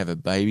didn't have a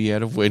baby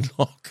out of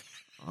wedlock.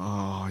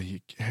 Oh,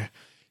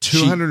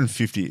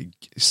 250.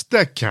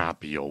 That can't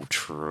be all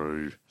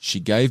true. She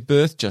gave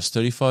birth just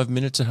 35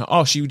 minutes at home.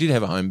 Oh, she did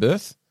have a home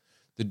birth.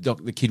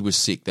 The kid was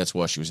sick. That's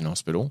why she was in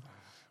hospital.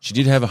 She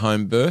did have a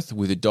home birth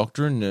with a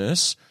doctor and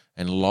nurse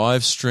and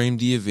live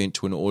streamed the event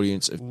to an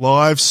audience of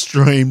Live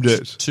streamed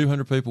it.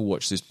 200 people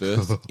watched this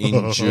birth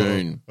in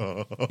June.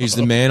 He's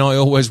the man I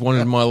always wanted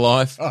in my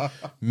life.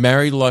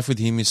 Married life with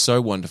him is so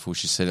wonderful,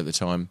 she said at the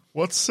time.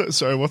 What's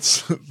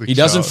the He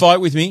doesn't fight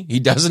with me. He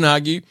doesn't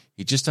argue.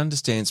 He just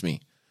understands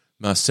me.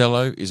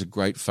 Marcelo is a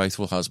great,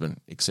 faithful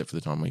husband, except for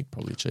the time we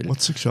probably cheated.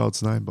 What's the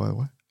child's name, by the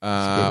way?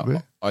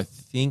 I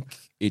think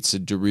it's a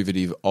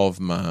derivative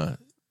of Marcelo.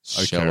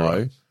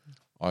 Okay,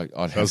 right.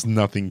 There's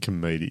nothing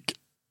comedic.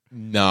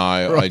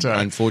 No, Right,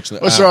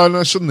 unfortunately. Oh, sorry,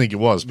 I shouldn't think it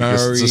was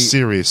because it's a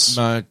serious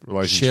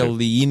relationship.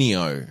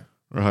 Marcelino.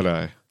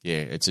 Righto. Yeah,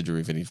 it's a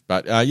derivative.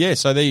 But,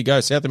 so there you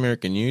go. South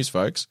American news,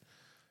 folks.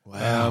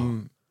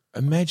 Wow.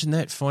 Imagine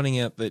that,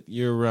 finding out that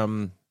your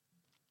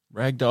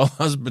ragdoll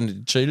husband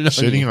had cheated on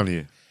Cheating you. on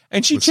you.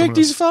 And she checked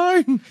his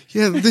phone.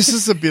 Yeah, this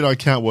is the bit I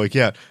can't work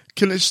out.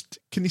 Can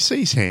you see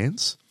his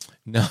hands?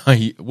 No,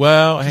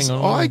 well, hang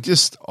on.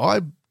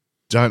 I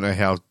don't know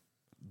how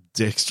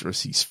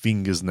dexterous his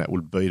fingers and that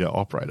would be to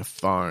operate a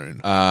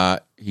phone.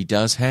 He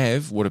does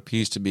have what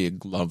appears to be a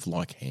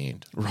glove-like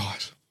hand.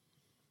 Right.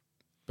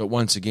 But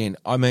once again,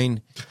 I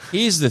mean,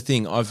 here's the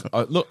thing. I'm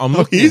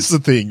looking. Here's the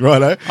thing,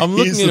 right? I'm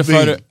looking at a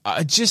photo.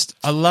 I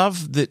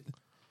love that.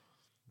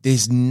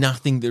 There's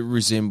nothing that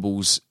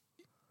resembles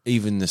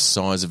even the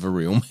size of a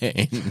real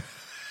man.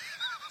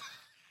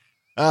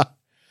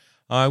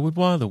 I would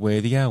while away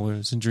the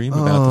hours and dream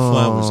about the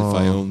flowers if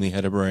I only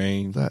had a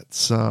brain.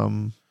 That's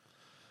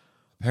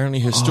Apparently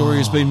her story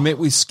has been met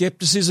with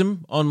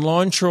skepticism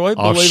online, Troy,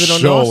 believe it or not.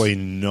 Surely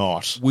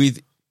not.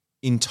 With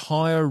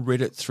entire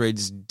Reddit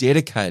threads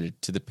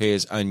dedicated to the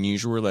pair's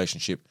unusual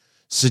relationship,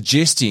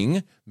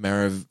 suggesting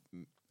Meravioni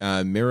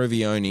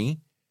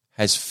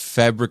has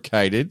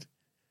fabricated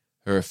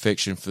her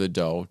affection for the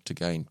doll to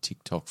gain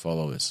TikTok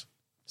followers.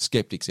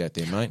 Skeptics out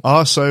there, mate.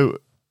 Oh, so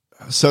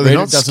they're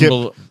not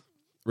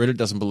Reddit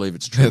doesn't believe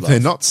it's true. They're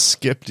not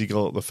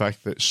skeptical at the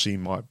fact that she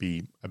might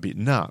be a bit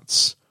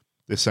nuts.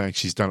 They're saying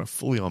she's done it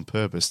fully on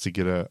purpose to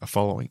get a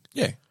following.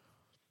 Yeah.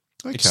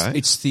 Okay.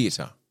 It's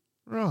theatre.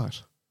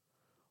 Right.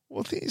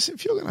 Well, the thing is,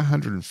 if you've got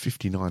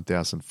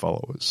 159,000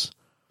 followers,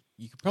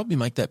 You could probably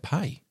make that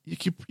pay.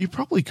 you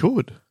probably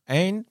could.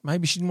 And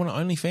maybe she didn't want to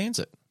OnlyFans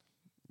it.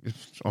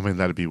 I mean,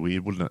 that'd be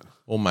weird, wouldn't it?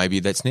 Or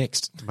maybe that's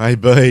next.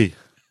 Maybe.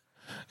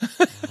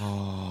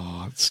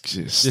 It's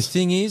just... The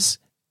thing is,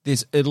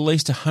 there's at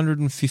least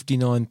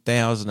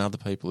 159,000 other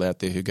people out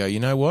there who go, you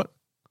know what?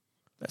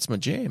 That's my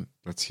jam.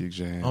 That's your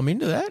jam. I'm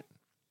into that.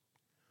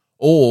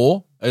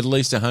 Or at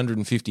least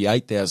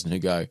 158,000 who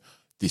go,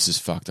 this is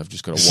fucked. I've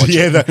just got to watch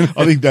it.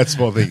 I think that's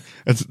my thing.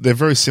 They're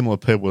very similar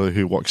people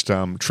who watched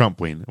Trump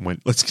win and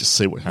went, let's just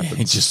see what happens.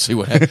 Yeah, just see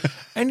what happens.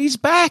 And he's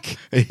back.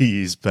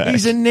 He is back.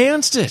 He's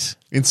announced it.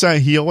 In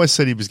saying he always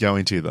said he was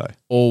going to, though.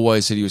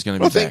 Always said he was going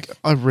to be back.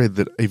 I read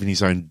that even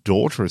his own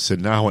daughter has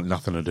said, no, I want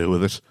nothing to do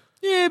with it.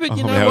 Yeah, but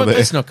you know what?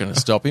 That's not going to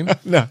stop him.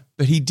 No.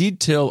 But he did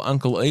tell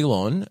Uncle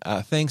Elon,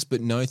 thanks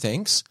but no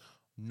thanks,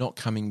 not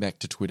coming back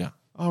to Twitter.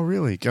 Oh,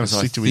 really? Going to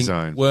stick to his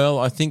own. Well,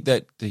 I think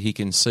that he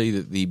can see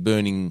that the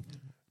burning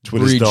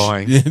Twitter's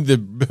dying. the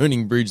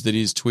burning bridge that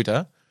is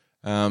Twitter,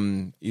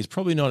 is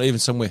probably not even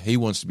somewhere he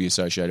wants to be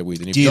associated with.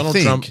 And if Donald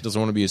Trump doesn't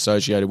want to be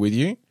associated with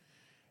you,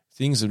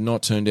 things have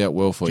not turned out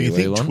well for you, Do you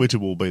think Elon. Twitter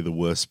will be the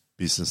worst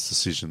business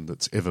decision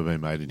that's ever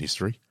been made in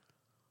history?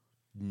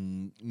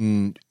 Do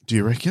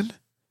you reckon?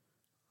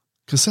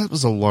 Because that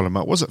was a lot of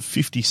money. Was it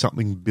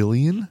 50-something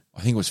billion?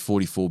 I think it was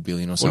 44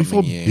 billion or something.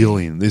 44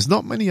 billion. There's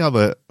not many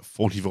other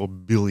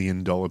 $44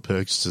 billion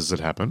purchases that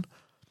happen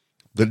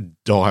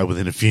that die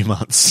within a few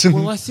months.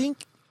 Well, I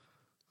think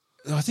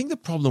the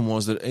problem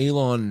was that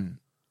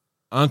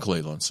Uncle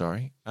Elon,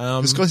 sorry.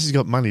 Just because he's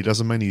got money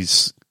doesn't mean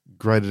he's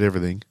great at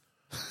everything.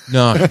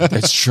 No,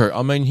 that's true.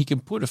 I mean, he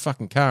can put a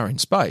fucking car in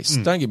space.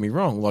 Don't get me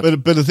wrong. Like,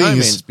 But the thing no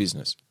is, man's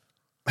business.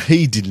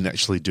 he didn't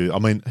actually do. I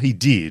mean, he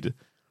did.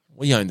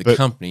 Well, he owned the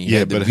company. He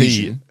had the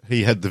vision.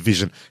 He had the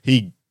vision.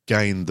 He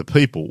gained the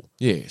people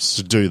Yes.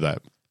 to do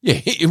that. Yeah,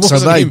 it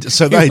wasn't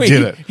So they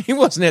did it. He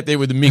wasn't out there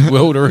with the MIG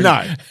welder and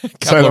No. a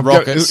couple of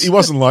rockets. He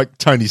wasn't like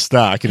Tony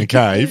Stark in a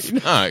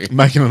cave No.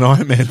 making an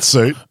Iron Man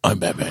suit. I'm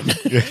Batman.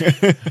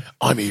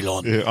 I'm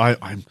Elon. Yeah,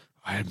 I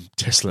am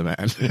Tesla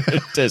man.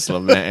 Tesla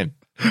man.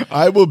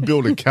 I will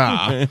build a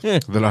car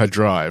that I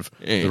drive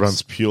Yes. that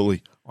runs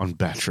purely on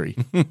battery,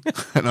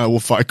 and I will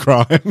fight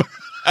crime.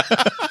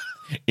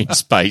 In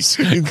space.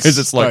 Because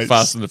it's like space.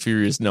 Fast and the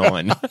Furious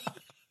 9.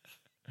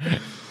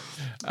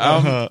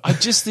 I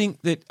just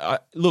think that,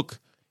 look,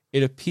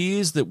 it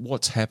appears that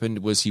what's happened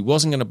was he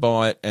wasn't going to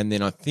buy it, and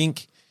then I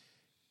think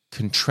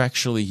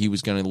contractually he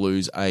was going to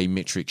lose a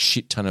metric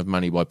shit ton of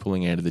money by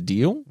pulling out of the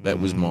deal. That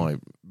was my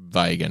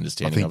vague I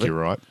understanding think of it. you're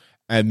right.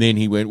 And then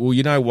he went, well,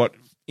 you know what?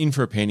 In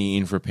for a penny,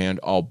 in for a pound,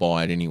 I'll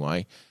buy it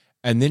anyway.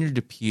 And then it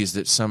appears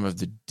that some of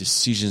the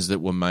decisions that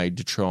were made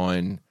to try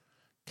and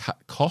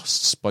cut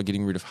costs by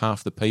getting rid of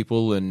half the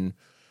people, and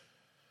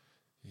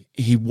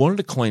he wanted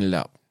to clean it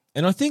up.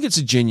 And I think it was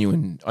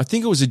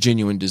a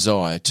genuine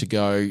desire to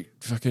go,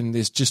 fucking,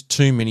 there's just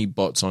too many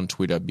bots on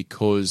Twitter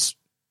because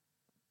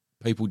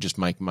people just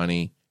make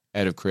money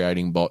out of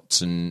creating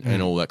bots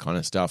and all that kind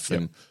of stuff,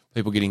 and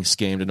people getting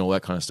scammed and all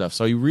that kind of stuff.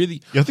 So he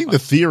really... Yeah, I think the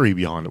theory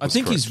behind it was I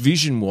think his correct.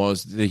 vision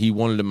was that he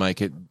wanted to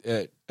make it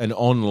an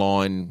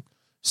online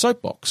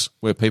soapbox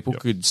where people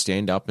could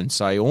stand up and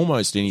say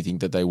almost anything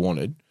that they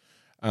wanted,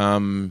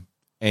 and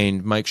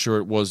make sure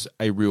it was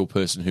a real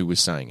person who was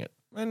saying it.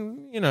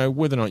 And, you know,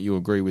 whether or not you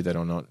agree with that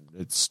or not,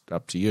 it's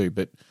up to you.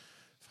 But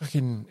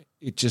fucking,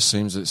 it just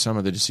seems that some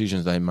of the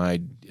decisions they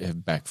made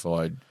have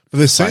backfired. But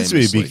there seems to be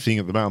a famously. big thing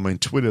at the moment. I mean,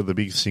 Twitter, the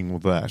biggest thing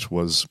with that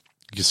was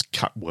just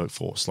cut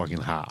workforce like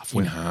in half.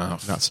 In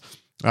half. Nuts.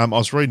 I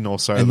was reading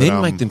also And that,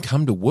 then make them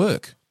come to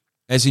work,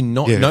 as in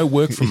no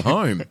work from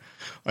home.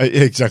 yeah,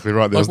 exactly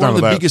right. There Like was one none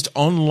of the that. biggest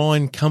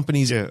online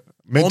companies Meant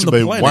on to the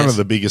be planet. one of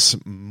the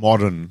biggest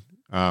modern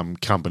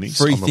companies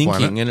Free on the thinking,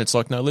 planet. and it's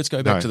like, no, let's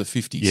go back No. to the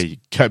 50s. Yeah, you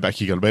go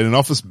back, you got to be in an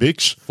office,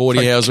 bitch. 40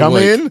 Like, hours a come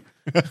week. in.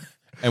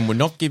 And we're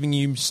not giving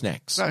you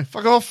snacks. No,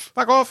 fuck off.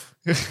 Fuck off.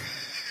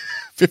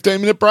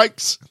 15-minute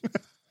breaks.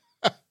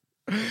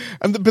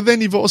 But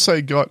then you've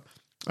also got,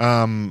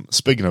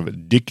 speaking of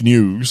it, Dick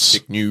News.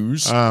 Dick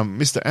News.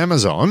 Mr.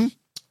 Amazon.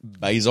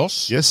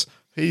 Bezos. Yes,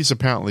 he's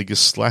apparently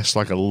just slashed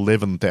like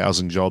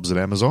 11,000 jobs at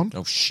Amazon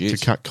Oh, to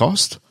shit. cut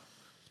cost.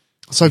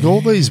 So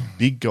all these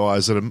big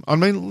guys that are, I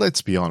mean,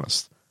 let's be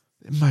honest,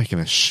 they're making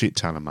a shit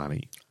ton of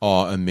money.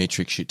 Oh, a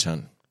metric shit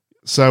ton.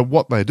 So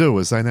what they do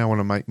is they now want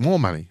to make more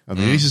money. And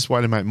the easiest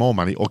way to make more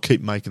money or keep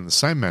making the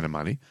same amount of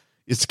money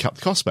is to cut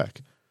the cost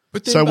back.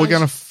 But then So we're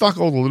going to fuck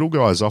all the little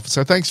guys off and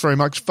say, thanks very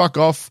much, fuck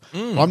off.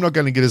 I'm not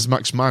going to get as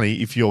much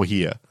money if you're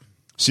here.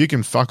 So you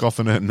can fuck off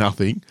and earn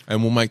nothing.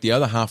 And we'll make the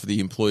other half of the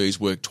employees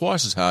work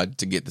twice as hard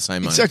to get the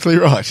same money. Exactly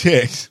right,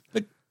 yes.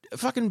 But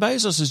fucking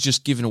Bezos has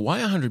just given away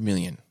 $100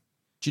 million.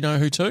 Do you know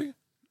who to?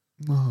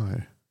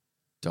 No.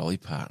 Dolly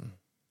Parton.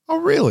 Oh,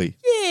 really?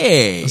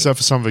 Yeah. Is that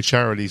for some of the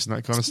charities and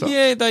that kind of stuff?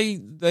 Yeah, they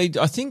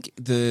I think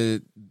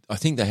they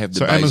have the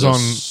So Bezos. Amazon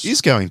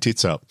is going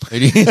tits up.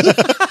 It is.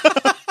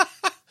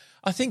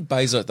 I think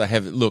Bezos, they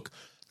have it. Look,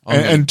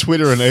 And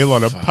Twitter and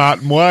Elon are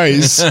parting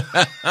ways.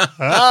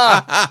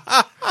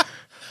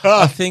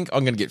 I think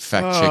I'm going to get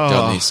fact checked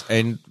on this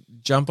and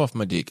jump off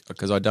my dick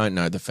because I don't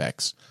know the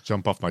facts.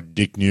 Jump off my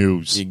Dick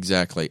News.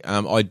 Exactly.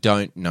 I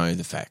don't know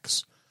the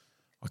facts.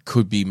 I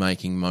could be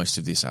making most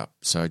of this up.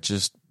 So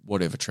just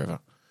whatever, Trevor.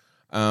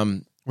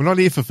 We're not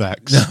here for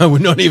facts. No, we're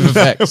not here for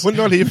facts. We're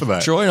not here for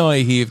that. Troy and I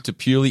are here to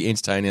purely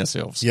entertain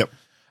ourselves. Yep.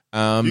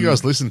 You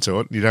guys listen to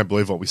it and you don't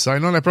believe what we say,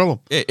 not a problem.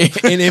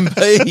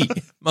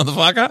 NMP,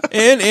 motherfucker.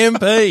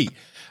 NMP.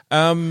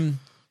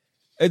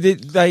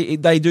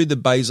 They do the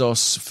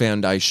Bezos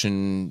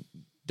Foundation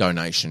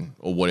donation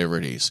or whatever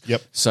it is.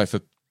 Yep. So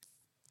for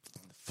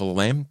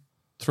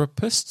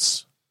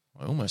philanthropists,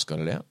 I almost got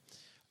it out,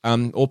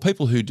 or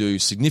people who do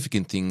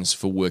significant things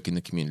for work in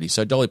the community.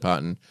 So Dolly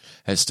Parton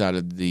has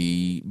started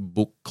the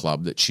book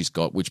club that she's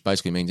got, which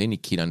basically means any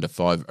kid under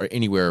 5 or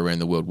anywhere around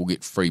the world will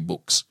get free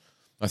books.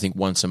 I think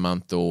once a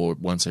month or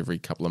once every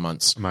couple of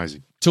months.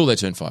 Amazing. Till they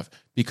turn 5.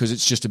 because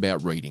it's just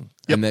about reading,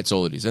 and that's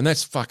all it is. And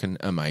that's fucking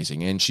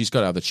amazing. And she's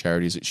got other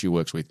charities that she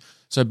works with.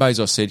 So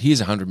Bezos said,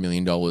 here's $100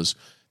 million.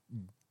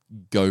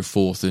 Go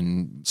forth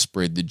and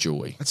spread the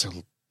joy. That's a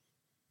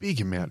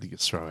big amount to get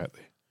thrown out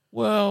there.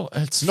 Well,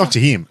 it's Not to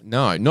him.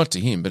 No, not to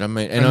him. But I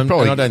mean, And and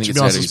probably, I don't think to it's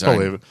be out honest, of his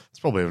own. it's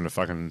probably even a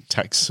fucking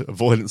tax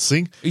avoidance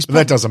thing. He's But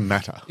that doesn't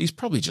matter. He's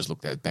probably just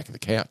looked at the back of the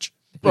couch.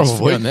 He's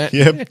Probably. found that.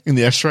 Yeah, in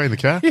the ashtray in the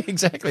car.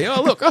 Exactly.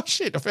 Oh, look. Oh,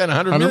 shit. I found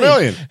 100 100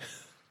 million. million.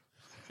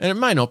 And it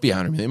may not be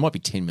 100 million. It might be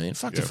 10 million.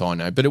 Fuck if I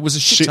know. But it was a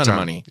shit ton of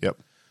money. Yep.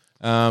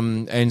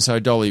 And so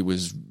Dolly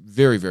was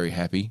very, very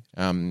happy,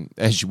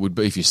 as you would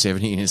be if you're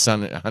 70 and your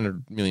son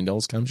 $100 million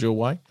comes your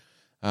way.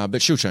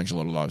 But she'll change a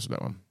lot of lives with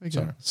that one.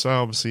 Okay. So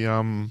obviously,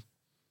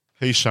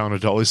 he's showing a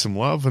Dolly some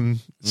love, and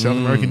South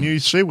American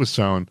News, she was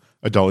showing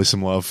a Dolly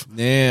some love.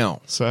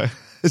 Now, So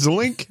there's a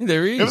link.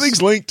 there is.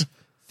 Everything's linked.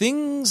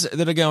 Things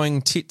that are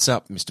going tits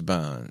up, Mr.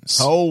 Barnes.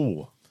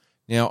 Oh.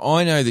 Now,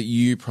 I know that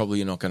you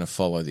probably are not going to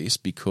follow this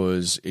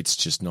because it's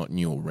just not in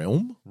your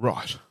realm,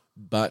 Right.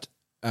 but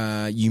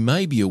you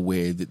may be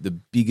aware that the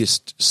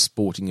biggest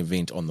sporting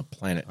event on the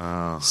planet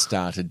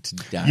started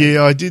today.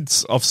 Yeah, I did.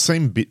 I've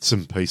seen bits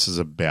and pieces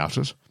about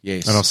it.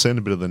 Yes. And I've seen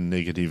a bit of the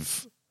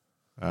negative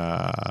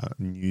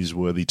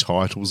newsworthy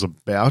titles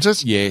about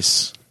it.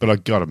 Yes. But I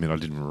got to admit, I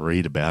didn't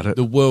read about it.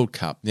 The World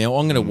Cup. Now,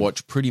 I'm going to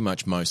watch pretty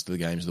much most of the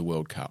games of the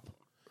World Cup. You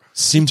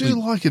Simply, do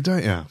like it,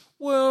 don't you?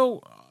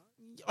 well,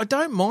 I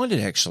don't mind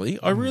it, actually.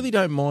 I really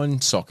don't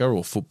mind soccer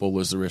or football,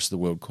 as the rest of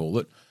the world call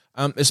it,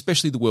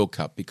 especially the World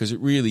Cup, because it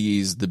really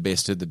is the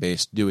best of the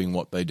best doing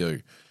what they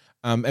do.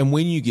 And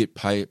when you get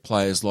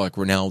players like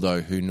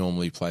Ronaldo, who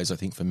normally plays, I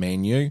think, for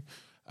Man U,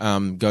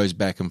 goes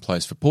back and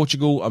plays for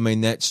Portugal, I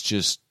mean, that's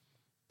just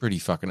pretty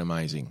fucking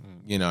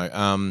amazing. You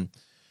know,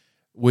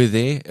 we're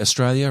there.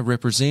 Australia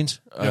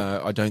represent.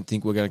 I don't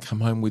think we're going to come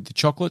home with the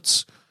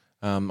chocolates.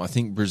 I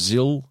think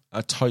Brazil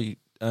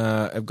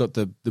have got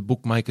the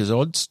bookmakers'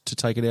 odds to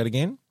take it out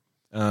again.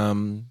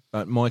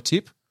 But my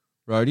tip,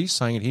 Rhodey,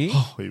 saying it here,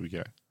 Oh, here we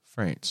go.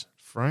 France.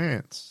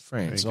 France.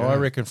 There you I go.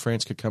 reckon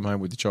France could come home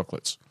with the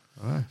chocolates.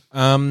 Oh.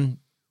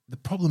 The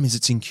problem is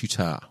it's in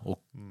Qatar. Or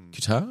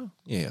Qatar?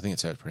 Yeah, I think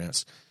that's how it's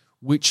pronounced.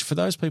 Which, for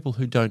those people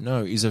who don't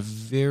know, is a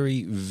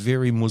very,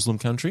 very Muslim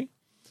country.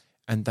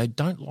 And they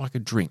don't like a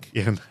drink.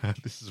 Yeah, no,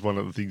 this is one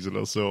of the things that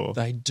I saw.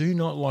 They do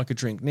not like a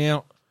drink.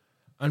 Now,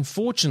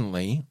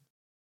 unfortunately,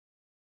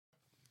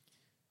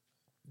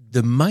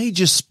 the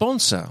major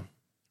sponsor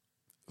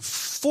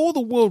for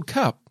the World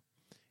Cup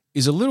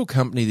is a little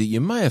company that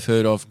you may have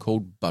heard of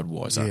called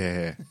Budweiser.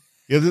 Yeah.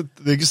 Yeah,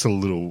 they're just a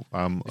little...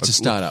 It's a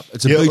startup.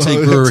 It's a yeah, boutique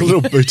It's brewery. a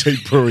little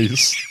boutique brewery.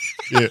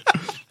 Yeah.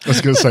 I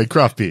was going to say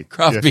craft beer.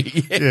 Craft beer.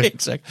 Yeah,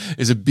 exactly.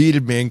 There's a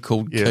bearded man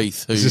called Yeah.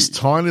 Keith. Who, There's this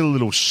tiny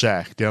little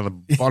shack down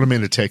the bottom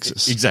end of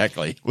Texas.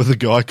 exactly. With a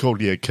guy called,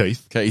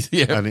 Keith. Keith,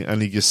 yeah.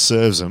 And he just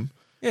serves them.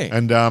 Yeah.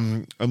 And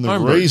the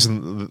Homebrew.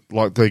 reason,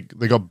 like, they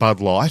got Bud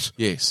Light,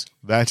 Yes.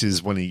 that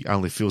is when he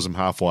only fills them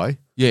halfway.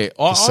 Yeah.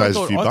 I saves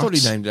a few thought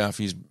bucks. he named it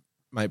after his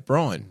mate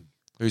Brian,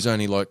 who's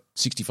only like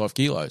 65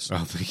 kilos. I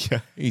think, yeah.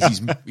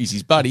 He's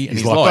his buddy and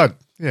He's he's like light. Bud.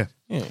 Yeah.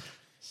 Yeah.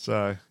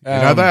 So,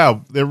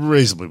 they're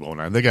reasonably well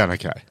known. They're going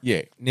okay.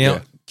 Yeah. Now,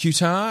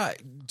 Qatar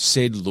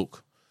said,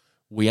 look,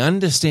 we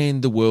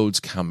understand the world's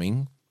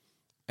coming,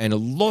 and a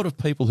lot of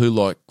people who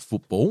like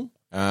football,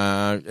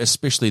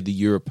 especially the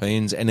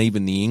Europeans and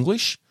even the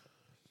English,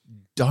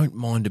 don't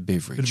mind a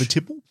beverage. Bit of a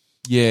tipple?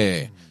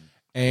 Yeah.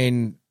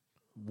 And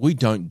we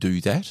don't do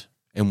that,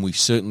 and we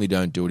certainly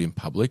don't do it in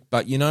public.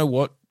 But you know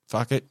what?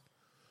 Fuck it.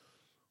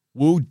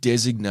 We'll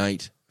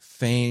designate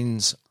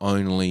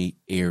fans-only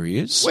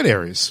areas. Wet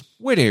areas.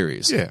 Wet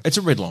areas. Yeah. It's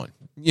a red line,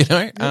 you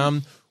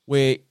know,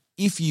 where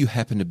if you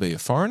happen to be a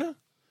foreigner,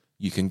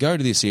 you can go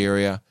to this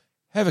area,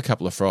 have a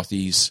couple of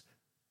frothies,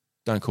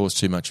 don't cause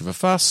too much of a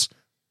fuss,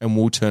 and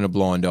we'll turn a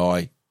blind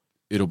eye.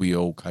 It'll be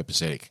all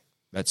copacetic.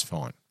 That's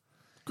fine.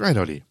 Great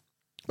idea.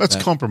 Let's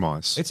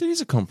compromise. It is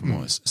a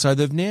compromise. So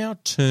they've now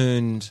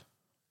turned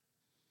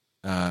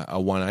a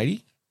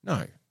 180.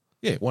 No.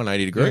 Yeah,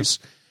 180 degrees.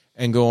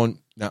 And gone,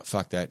 no,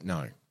 fuck that,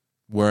 no.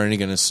 We're only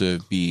going to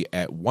serve beer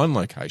at one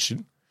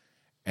location,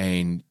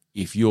 and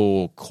if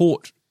you're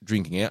caught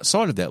drinking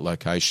outside of that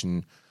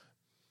location,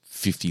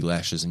 50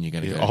 lashes and you're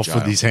going to go to off jail.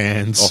 with his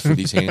hands. Off with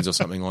his hands or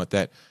something like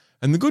that.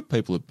 And the good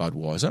people at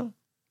Budweiser,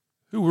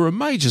 who were a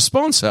major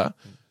sponsor,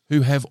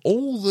 who have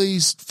all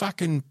these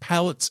fucking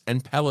pallets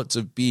and pallets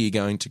of beer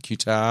going to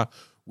Qatar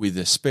with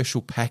a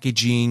special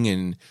packaging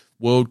and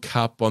World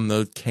Cup on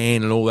the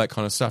can and all that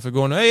kind of stuff, are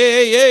going,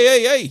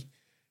 hey,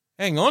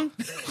 hang on.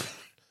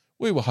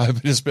 We were hoping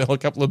to smell a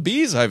couple of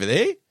beers over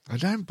there. I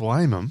don't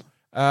blame him.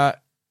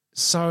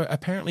 So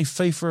apparently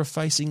FIFA are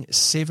facing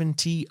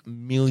 $70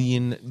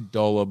 million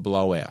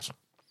blowout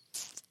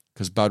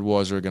because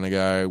Budweiser are going to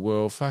go,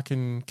 well,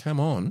 fucking come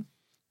on.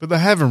 But they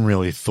haven't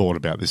really thought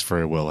about this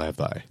very well, have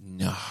they?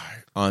 No.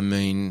 I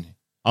mean,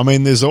 I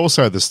mean, there's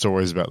also the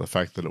stories about the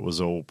fact that it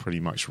was all pretty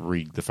much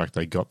rigged, the fact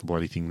they got the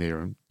bloody thing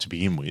there to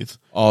begin with.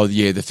 Oh,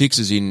 yeah, the fix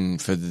is in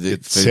for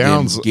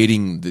them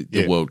getting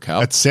the World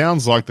Cup. It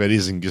sounds like that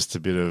isn't just a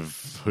bit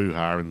of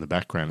hoo-ha in the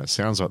background. It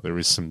sounds like there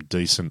is some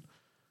decent,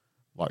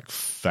 like,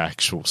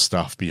 factual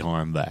stuff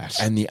behind that.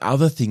 And the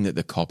other thing that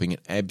they're copping an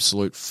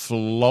absolute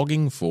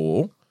flogging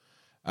for,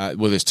 well,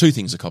 there's two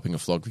things they're copping a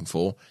flogging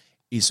for,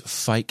 is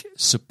fake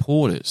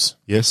supporters.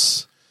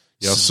 Yes.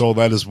 Yeah, I saw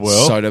that as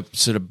well.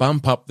 So to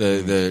bump up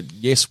the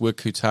yes, we're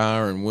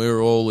Qatar and we're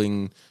all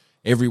in,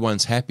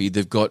 everyone's happy.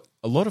 They've got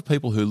a lot of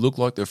people who look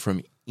like they're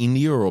from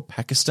India or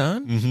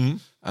Pakistan,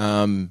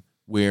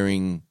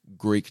 wearing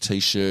Greek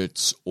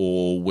T-shirts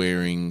or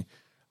wearing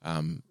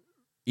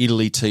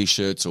Italy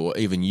T-shirts or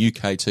even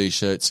UK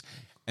T-shirts.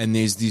 And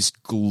there's this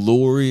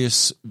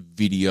glorious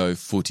video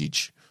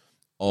footage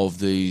of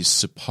these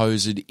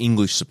supposed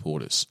English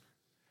supporters.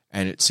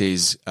 And it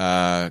says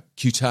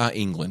Qatar,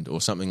 England, or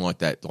something like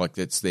that. Like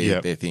that's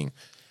their thing.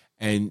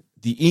 And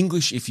the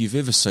English, if you've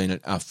ever seen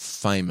it, are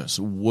famous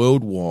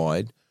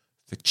worldwide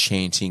for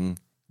chanting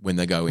when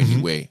they go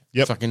anywhere.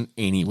 Yep. Fucking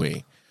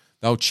anywhere.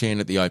 They'll chant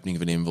at the opening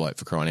of an envelope,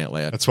 for crying out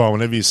loud. That's why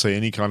whenever you see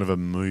any kind of a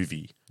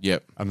movie,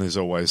 Yep. and there's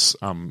always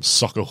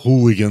soccer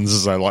hooligans,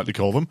 as they like to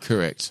call them,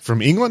 Correct.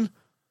 from England,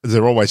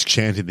 they're always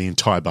chanting the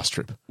entire bus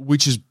trip.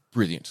 Which is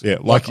brilliant. Yeah,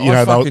 like you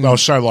know, they'll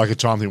show like a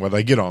time thing where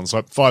they get on. It's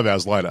like 5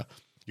 hours later.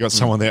 You got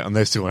someone there, and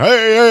they're still going,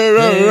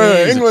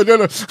 hey, England. And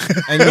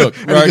look,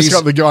 and you just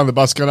got the guy on the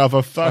bus going, oh,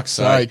 for fuck's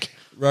sake.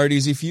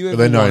 Roadies, if you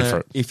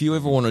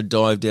ever want to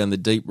dive down the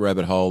deep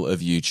rabbit hole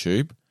of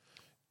YouTube,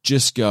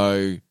 just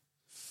go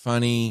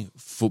funny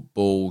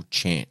football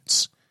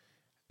chants.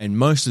 And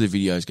most of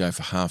the videos go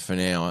for half an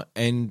hour.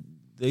 And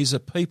these are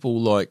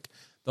people like,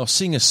 they'll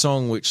sing a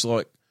song which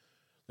like,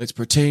 let's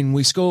pretend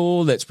we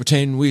score, let's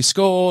pretend we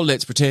score,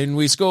 let's pretend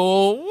we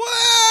score.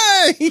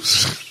 Way!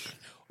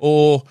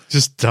 Or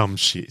just dumb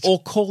shit. Or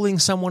calling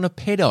someone a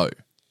pedo.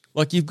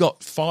 Like you've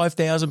got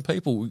 5,000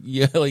 people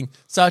yelling,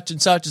 such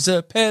and such is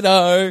a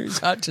pedo,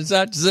 such and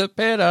such is a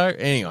pedo.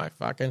 Anyway,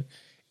 fucking,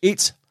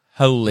 it's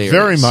hilarious.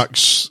 Very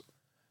much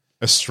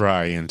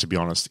Australian, to be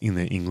honest, in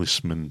their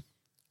Englishman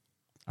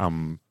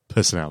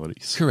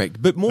personalities.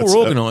 Correct, but more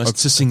organised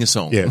to sing a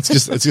song. Yeah,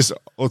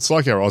 it's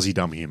like our Aussie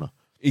dumb humour.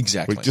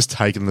 Exactly. We're just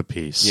taking the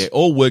piss. Yeah,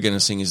 all we're going to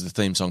sing is the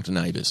theme song to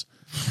Neighbours.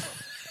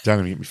 Don't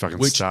even get me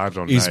fucking started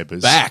on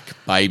Neighbours. Back,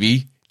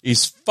 baby.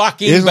 Is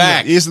fucking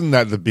back. Isn't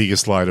that the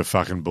biggest load of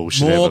fucking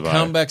bullshit ever, More though?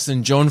 comebacks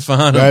than John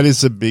Farnham. That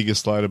is the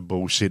biggest load of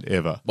bullshit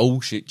ever.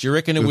 Bullshit. Do you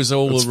reckon it was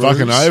all it's a ruse?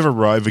 fucking over,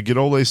 Rover. Get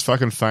all these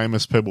fucking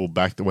famous people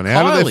back that went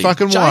out of their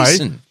fucking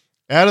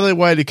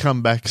way to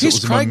come back because it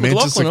was a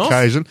momentous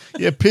occasion.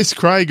 Yeah, piss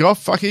Craig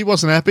off. Fuck, he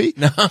wasn't happy.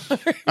 No.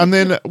 And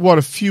then,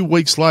 a few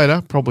weeks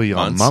later, probably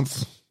a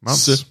months,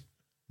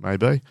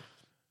 maybe.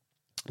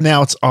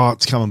 Now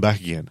it's coming back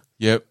again.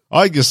 Yep.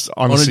 I just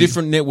honestly, on a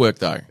different network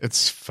though.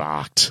 It's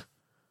fucked.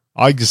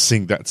 I just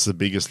think that's the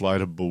biggest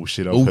load of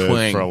bullshit I've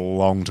heard for a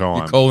long time.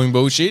 You're calling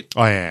bullshit?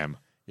 I am.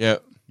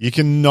 Yep. You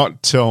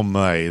cannot tell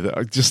me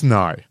that. Just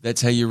no.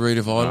 That's how you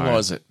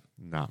revitalise it.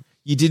 No.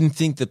 You didn't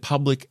think the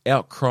public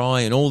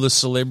outcry and all the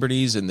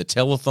celebrities and the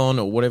telethon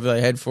or whatever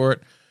they had for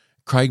it,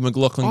 Craig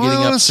McLaughlin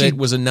getting upset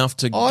was enough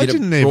to get it brought back? I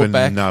didn't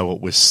even know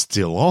it was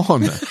still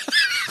on.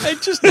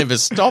 It just never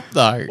stopped,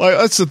 though. Like,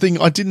 that's the thing.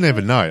 I didn't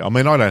ever know. I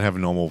mean, I don't have a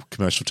normal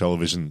commercial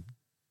television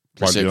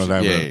plugged in. I don't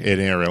have an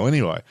aerial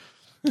anyway.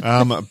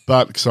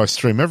 But because I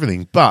stream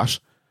everything. But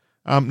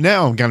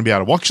now I'm going to be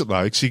able to watch it,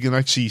 though, because you can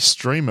actually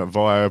stream it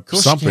via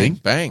something.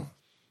 Bang.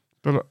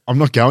 But I'm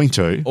not going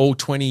to. All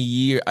 8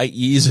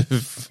 years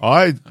of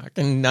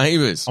fucking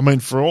Neighbours. I mean,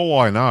 for all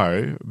I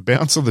know,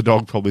 Bouncer the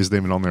dog probably isn't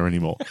even on there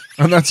anymore.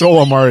 And that's all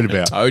I'm worried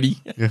about. Toadie.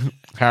 Yeah.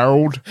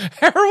 Harold.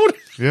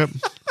 Yep.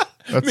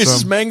 That's,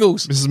 Mrs.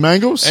 Mangles. Mrs.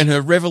 Mangles. And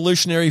her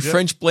revolutionary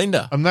French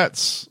blender. And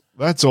that's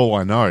all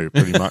I know,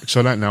 pretty much.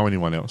 I don't know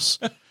anyone else.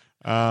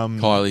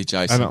 Kylie,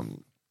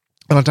 Jason.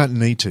 And I don't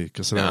need to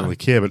because I don't really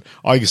care. But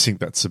I just think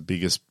that's the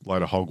biggest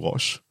load of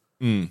hogwash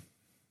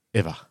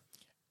ever.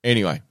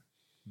 Anyway,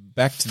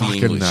 back to the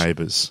English. Fucking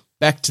Neighbours.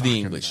 Back to the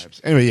English.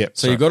 Neighbours. Anyway, yeah.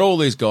 So you've got all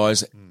these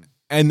guys,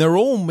 and they're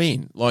all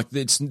men. Like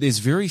there's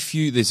very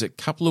few. There's a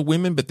couple of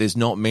women, but there's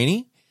not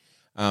many.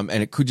 And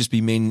it could just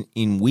be men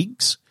in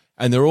wigs.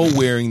 And they're all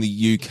wearing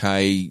the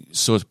UK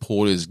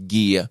supporters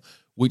gear,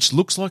 which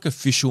looks like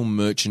official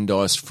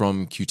merchandise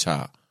from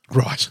Qatar.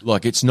 Right.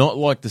 Like it's not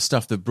like the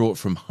stuff they've brought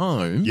from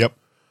home. Yep.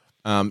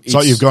 It's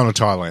like you've gone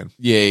to Thailand.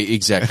 Yeah,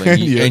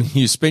 exactly. And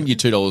you spent your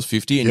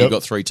 $2.50 and you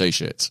got 3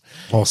 T-shirts.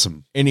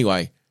 Awesome.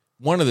 Anyway,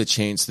 one of the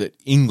chants that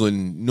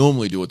England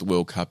normally do at the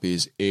World Cup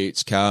is,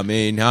 it's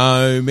coming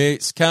home,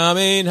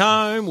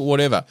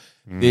 whatever.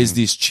 There's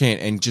this chant,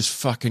 and just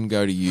fucking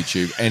go to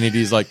YouTube, and it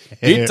is like,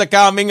 it's a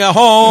coming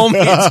home,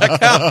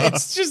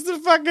 it's just the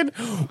fucking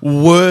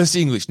worst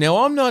English.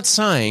 Now, I'm not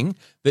saying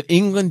that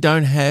England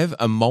don't have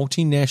a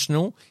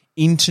multinational,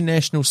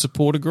 international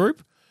supporter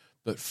group,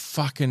 but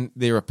fucking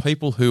there are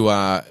people who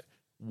are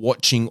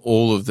watching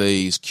all of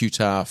these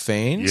Qatar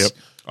fans. Yep.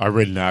 I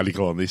read an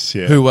article on this,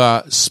 who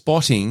are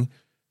spotting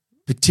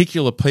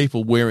particular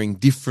people wearing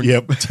different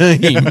Yep.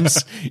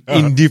 teams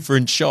in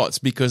different shots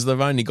because they've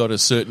only got a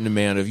certain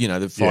amount of,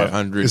 the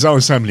 500. There's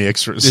only so many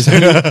extras.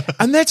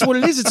 And that's what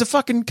it is. It's a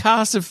fucking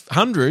cast of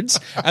hundreds,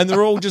 and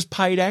they're all just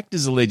paid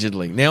actors,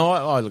 allegedly.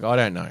 Now, look, I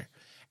don't know.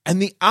 And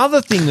the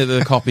other thing that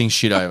they're copying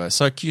shit over,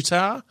 so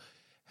Qatar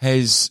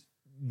has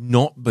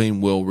not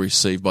been well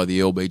received by the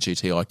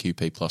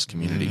LGBTIQP plus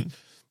community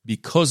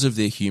because of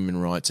their human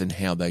rights and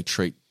how they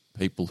treat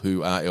people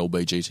who are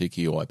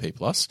LGBTQIP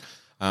plus.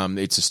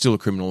 It's still a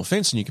criminal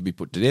offence and you can be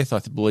put to death, I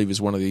believe,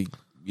 is one of the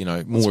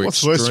more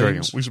What's worse,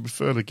 extremes. we should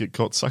prefer to get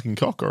caught sucking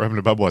cock or having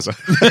a Budweiser.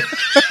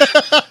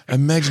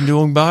 Imagine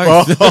doing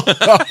both.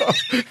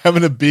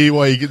 Having a beer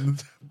while you get.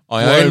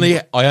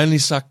 I only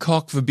suck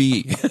cock for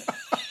beer.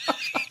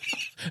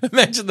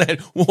 Imagine that,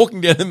 walking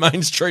down the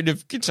main street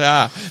of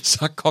Qatar,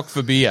 suck cock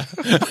for beer.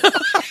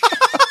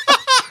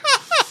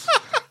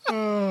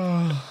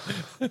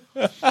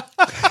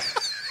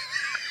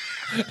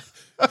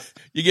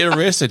 You get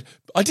arrested.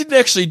 I didn't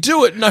actually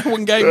do it. No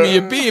one gave me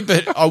a beer,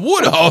 but I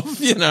would have,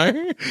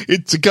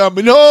 It's a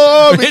coming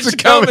home. It's a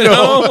coming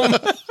home.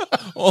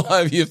 All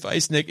over your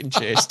face, neck, and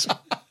chest.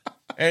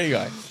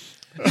 Anyway.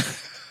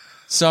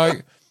 So,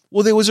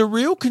 well, there was a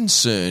real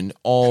concern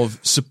of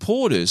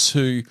supporters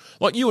who,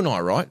 like you and I,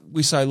 right?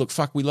 We say, look,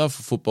 fuck, we love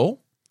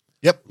football.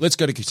 Yep. Let's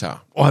go to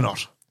Qatar. Why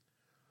not?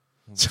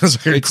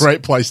 Sounds like a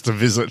great place to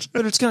visit.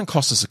 But it's going to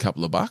cost us a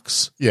couple of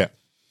bucks. Yeah.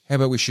 How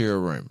about we share a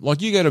room?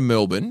 Like you go to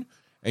Melbourne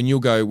and you'll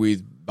go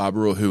with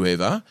Barbara or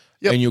whoever,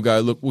 Yep. and you'll go,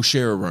 look, we'll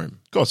share a room.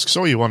 God, because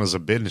all you want is a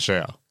bed and a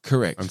shower.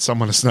 Correct. And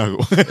someone to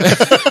snuggle.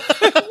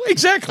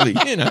 Exactly.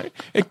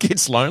 It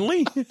gets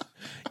lonely.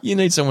 You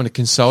need someone to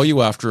console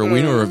you after a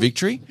win or a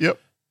victory. Yep.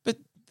 But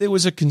there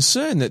was a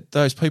concern that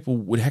those people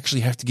would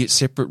actually have to get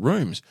separate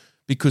rooms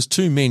because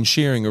two men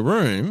sharing a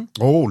room,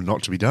 Oh,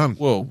 not to be done.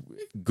 well,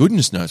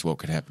 goodness knows what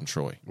could happen,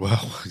 Troy.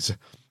 Well,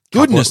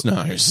 Goodness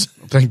knows.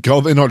 thank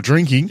God they're not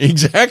drinking.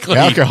 Exactly.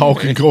 Alcohol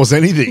can cause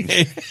anything.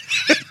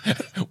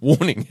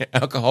 Warning,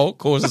 alcohol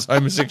causes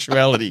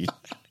homosexuality.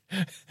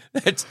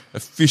 That's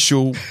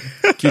official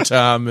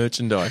Qatar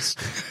merchandise.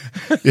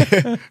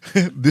 Yeah.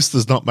 This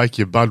does not make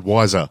you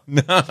Budweiser.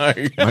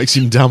 No. Makes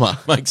him dumber.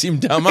 Makes him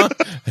dumber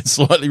and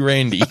slightly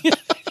randy.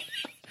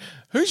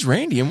 Who's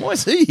Randy and why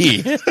is he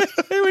here?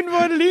 Who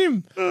invited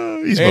him?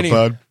 He's Anyway.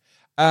 my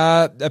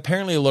bud.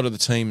 Apparently a lot of the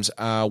teams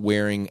are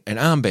wearing an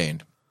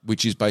armband,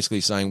 which is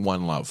basically saying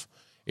one love.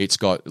 It's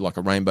got like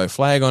a rainbow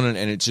flag on it,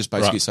 and it's just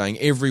basically Right. saying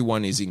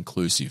everyone is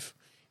inclusive.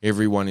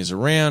 Everyone is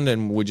around,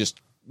 and we're just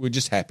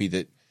happy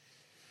that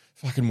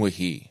fucking we're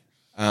here.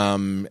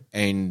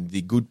 And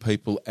the good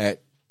people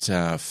at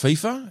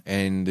FIFA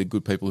and the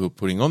good people who are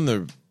putting on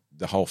the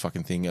whole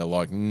fucking thing are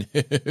like, no,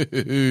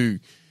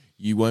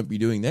 you won't be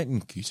doing that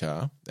in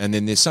Qatar. And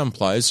then there's some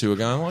players who are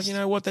going, like, you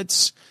know what,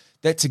 that's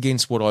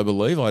against what I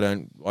believe. I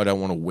don't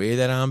want to wear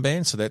that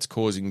armband, so that's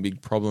causing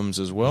big problems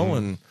as well.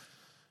 And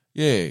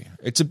yeah,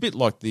 it's a bit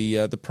like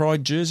the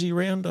Pride jersey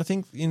round, I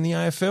think, in the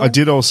AFL. I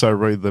did also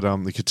read that the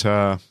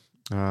Qatar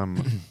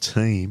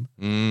team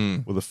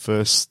were the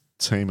first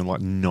team in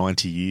like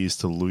 90 years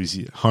to lose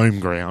the home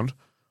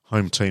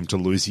team to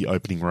lose the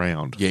opening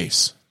round.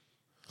 Yes.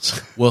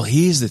 Well,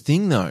 here's the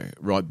thing, though,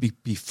 right?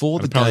 Before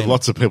the Apparently game,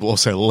 lots of people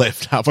also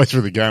left halfway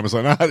through the game. I was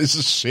like, no, this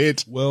is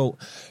shit. well,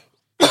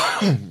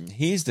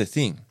 here's the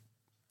thing.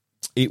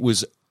 It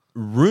was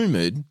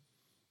rumoured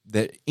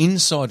that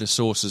insider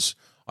sources,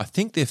 I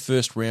think their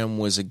first round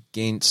was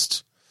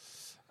against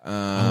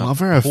I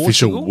love our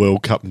official Portugal?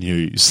 World Cup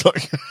news.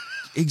 Like,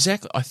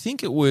 Exactly. I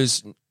think it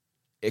was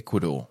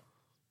Ecuador,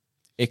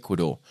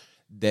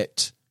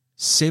 that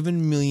 $7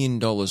 million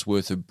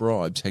worth of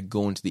bribes had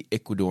gone to the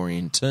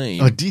Ecuadorian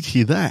team I did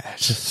hear that.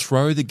 to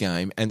throw the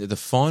game, and that the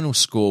final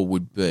score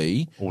would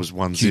be Or was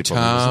 1-0?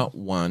 Qatar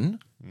 1,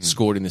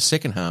 scored in the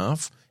second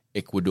half,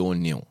 Ecuador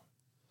 0.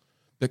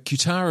 But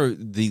Qatar are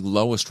the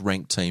lowest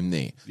ranked team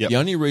there. Yep. The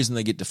only reason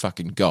they get to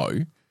fucking go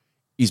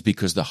is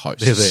because the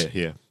hosts. They're there,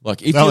 yeah.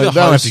 Like if They don't you're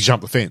the have host, to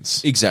jump the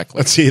fence. exactly.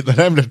 That's it. They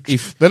don't have to,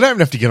 they don't even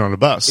have to get on a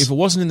bus. If it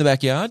wasn't in the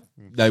backyard,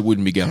 they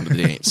wouldn't be going to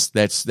the dance.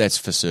 That's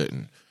for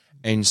certain.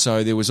 And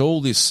so there was all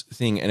this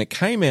thing, and it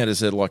came out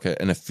as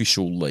an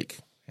official leak.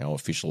 How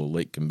official a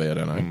leak can be, I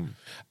don't know.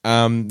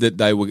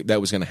 That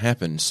was going to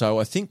happen. So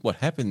I think what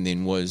happened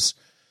then was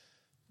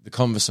the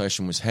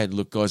conversation was had.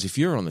 Look, guys, if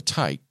you're on the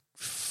take,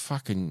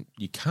 fucking,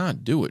 you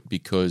can't do it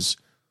because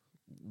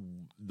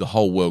the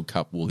whole World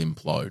Cup will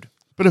implode.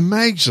 But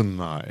imagine,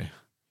 though,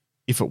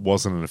 if it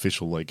wasn't an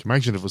official leak.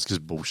 Imagine if it was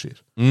just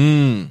bullshit.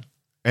 Mm.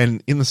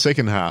 And in the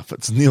second half,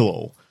 it's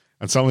 0-0,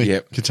 and suddenly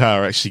Yep.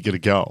 Qatar actually get a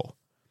goal.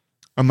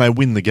 And they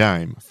win the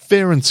game.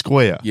 Fair and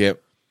square.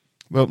 Yep.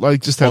 Well, they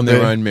just have On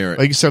their own merit.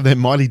 They just have their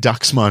Mighty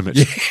Ducks moment.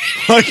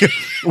 Like,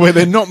 where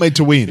they're not meant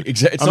to win.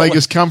 Exactly. It's And not they like-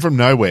 just come from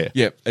nowhere.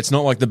 Yep. It's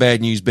not like the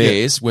Bad News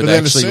Bears where But they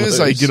then as actually soon as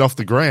they lose. get off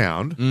the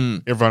ground,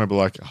 everyone will be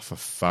like, oh, for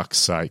fuck's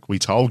sake, we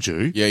told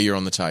you, Yeah, you're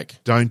on the take.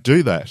 don't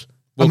do that.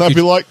 Well, And they'll Qat-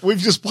 be like, we've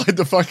just played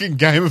the fucking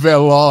game of our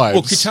lives.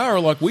 Well, Qatar are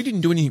like, we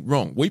didn't do anything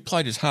wrong. We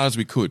played as hard as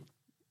we could.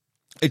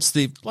 It's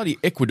the bloody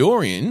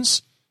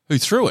Ecuadorians who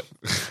threw it.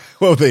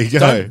 Well, there you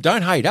go.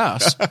 Don't hate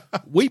us.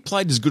 We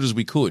played as good as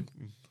we could.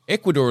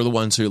 Ecuador are the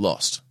ones who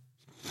lost.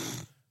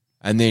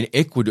 And then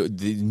Ecuador,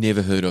 they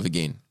never heard of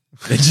again.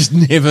 They just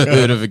never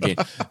heard of again.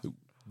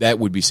 That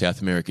would be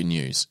South American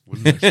news.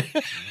 Wouldn't it?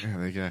 Yeah,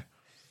 there you go.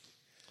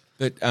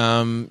 But,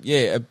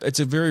 it's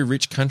a very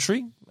rich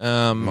country.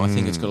 I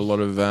think it's got a lot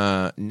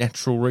of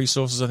natural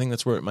resources. I think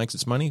that's where it makes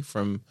its money,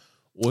 from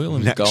oil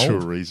and Natural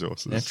gold.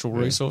 resources. Natural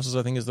resources,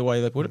 I think, is the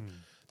way they put it.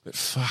 But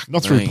fuck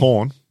Not me. through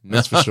porn,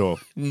 that's for sure.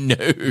 No,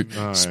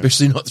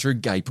 especially not through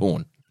gay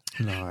porn.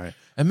 No.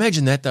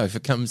 Imagine that, though, if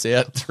it comes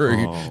out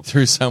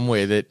through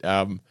somewhere that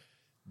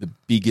the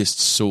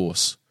biggest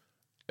source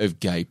of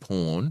gay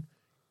porn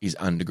is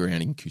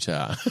underground in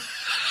Qatar.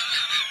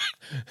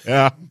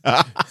 Yeah.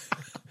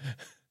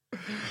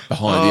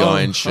 Behind the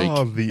Iron Sheik.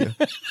 Oh,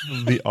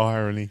 the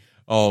irony.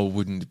 Oh,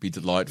 wouldn't it be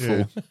delightful?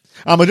 Yeah.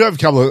 I do have a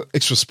couple of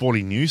extra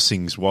sporting news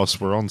things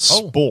whilst we're on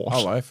sport.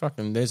 Hello,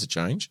 fucking, there's a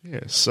change.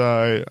 Yeah,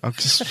 so I'm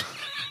just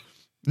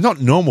not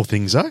normal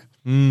things, eh?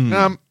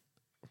 Have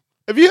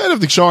you heard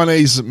of the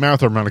Chinese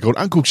marathon runner called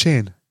Uncle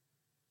Chen?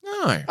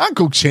 No.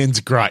 Uncle Chen's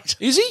great.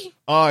 Is he?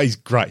 Oh, he's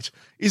great.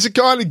 He's the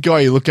kind of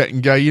guy you look at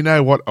and go, you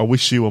know what? I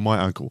wish you were my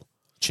uncle.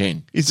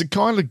 Chen. He's the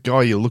kind of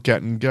guy you look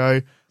at and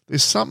go,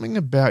 there's something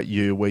about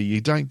you where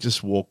you don't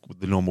just walk with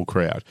the normal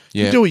crowd.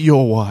 Yeah. You do it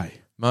your way.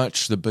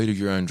 March the beat of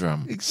your own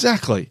drum.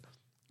 Exactly.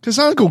 Because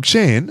Uncle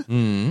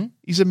Chen,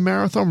 he's a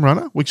marathon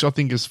runner, which I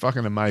think is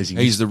fucking amazing.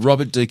 He's the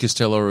Robert De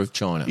Costello of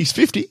China. He's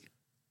 50.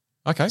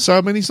 Okay. So,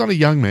 I mean, he's not a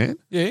young man.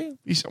 Yeah.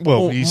 He's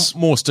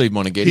more Steve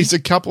Monaghetti. He's a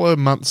couple of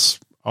months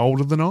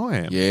older than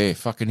I am. Yeah,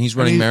 fucking, he's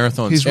running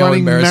marathons. He's How running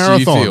embarrassed do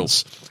you feel?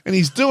 marathons. And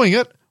he's doing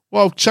it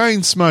while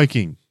chain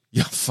smoking.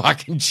 You're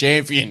fucking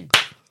champion.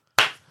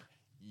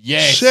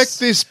 Yes. Check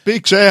this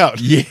bitch out.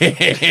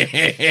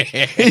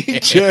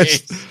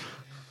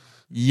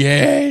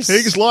 Yeah.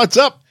 He just lights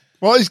up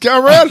while he's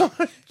going around.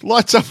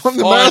 Lights up on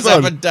the Fires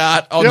marathon. up a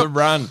dart on the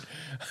run.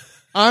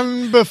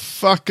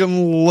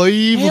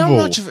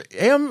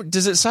 Unfucking-leavable.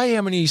 Does it say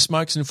how many he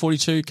smokes in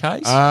 42 Ks?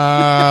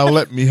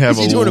 Let me have Is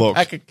he a doing look.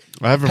 I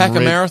haven't pack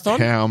read a marathon?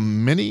 How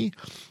many?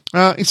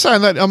 In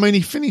saying that, I mean,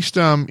 he finished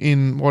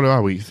in, what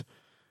are we?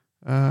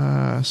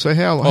 So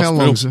how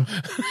long is it?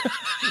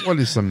 What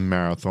is the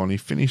marathon? He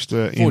finished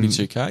in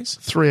 42 Ks.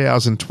 3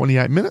 hours and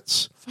 28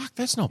 minutes. Fuck,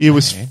 that's not It bad.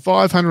 was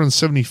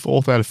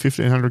 574th out of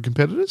 1,500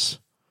 competitors.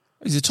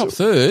 He's a top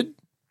third.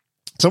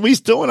 So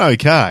he's doing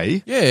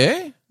okay.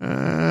 Yeah. He's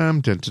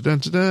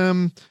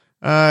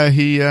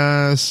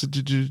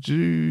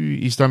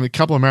done a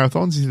couple of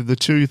marathons. He did the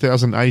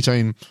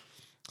 2018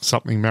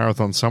 something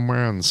marathon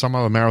somewhere and some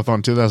other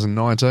marathon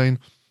 2019.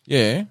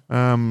 Yeah.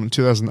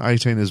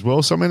 2018 as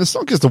well. So, I mean, it's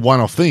not just a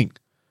one-off thing.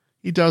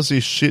 He does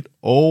this shit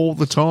all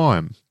the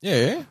time.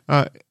 Yeah.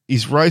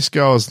 His race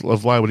goers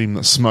have labelled him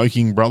the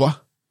smoking brother.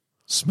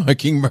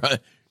 Smoking brother.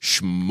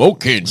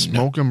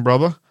 Smoking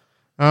brother.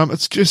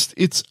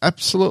 It's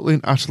absolutely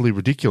and utterly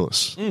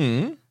ridiculous.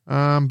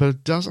 But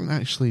it doesn't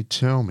actually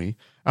tell me.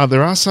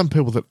 There are some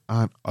people that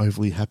aren't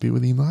overly happy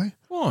with him, though.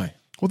 Why?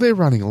 Well, they're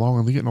running along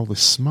and they're getting all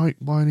this smoke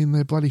blown in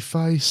their bloody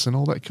face and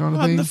all that kind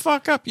of thing. the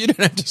fuck up. You don't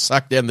have to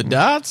suck down the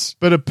darts.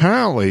 But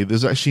apparently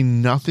there's actually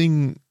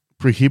nothing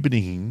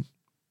prohibiting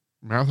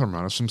marathon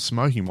runners from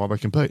smoking while they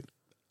compete.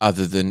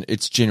 Other than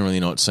it's generally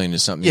not seen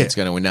as something that's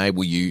going to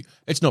enable you.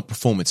 It's not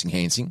performance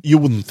enhancing. You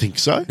wouldn't think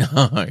so.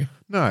 No.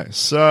 No.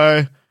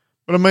 So,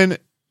 but I mean,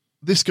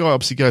 this guy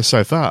obviously goes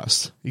so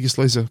fast, he just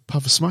leaves a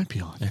puff of smoke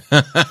behind.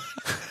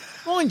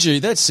 Mind you,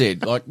 that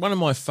said, like one of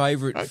my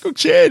favourite... Uncle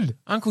Chen,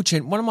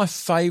 one of my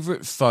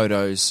favourite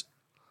photos,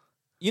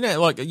 you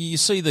know, like you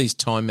see these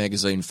Time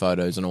magazine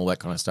photos and all that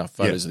kind of stuff,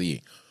 photos of the year.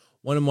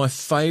 One of my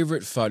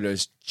favourite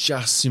photos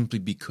just simply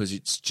because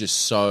it's just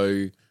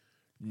so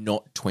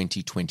not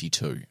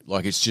 2022.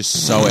 Like it's just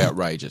so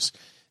outrageous.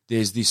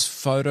 There's this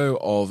photo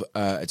of,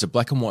 it's a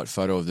black and white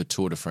photo of the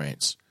Tour de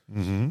France.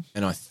 Mm-hmm.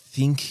 And I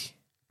think,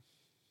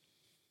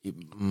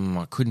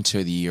 I couldn't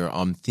tell the year,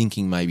 I'm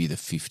thinking maybe the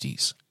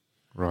 50s.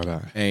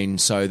 Righto. And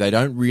so they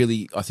don't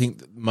really, I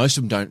think most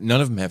of them don't, none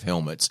of them have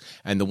helmets.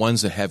 And the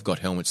ones that have got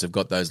helmets, they've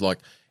got those like,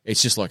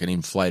 it's just like an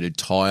inflated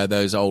tyre,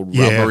 those old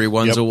rubbery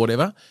ones or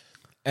whatever.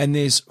 And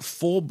there's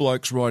 4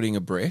 blokes riding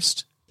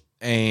abreast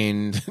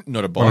and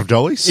not a bike. One of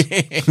Dolly's?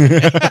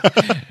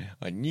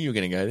 I knew you were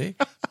going to go there.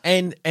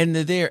 And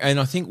they're there. And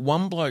I think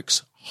one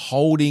bloke's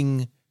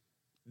holding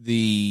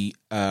the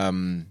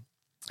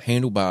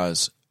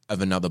handlebars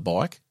of another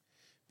bike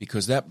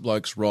because that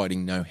bloke's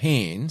riding no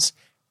hands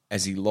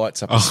as he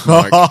lights up a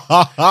smoke.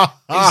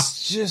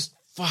 It's just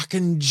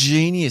fucking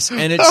genius.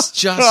 And it's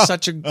just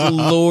such a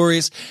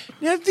glorious...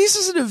 Now, this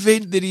is an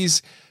event that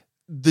is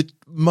the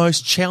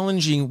most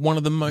challenging, one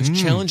of the most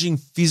challenging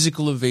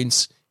physical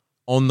events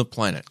on the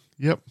planet.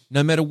 Yep.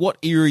 No matter what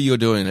era you're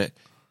doing it,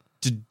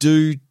 to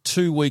do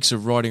 2 weeks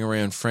of riding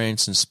around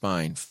France and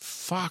Spain,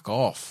 fuck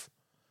off.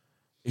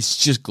 It's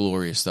just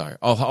glorious, though.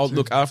 I'll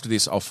look after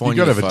this. I'll find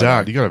you. You got to have a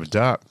dart. You got to have a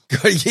dart.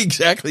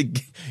 Exactly.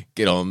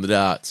 Get on the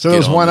darts. So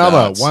there's one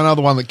other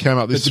one that came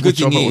up. This But the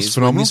good thing was is,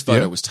 phenomenal. when this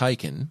photo was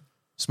taken,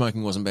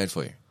 smoking wasn't bad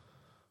for you.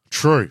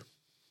 True.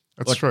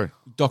 That's true.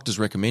 Doctors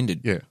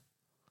recommended Yeah.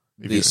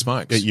 these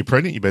smokes. Yeah, you're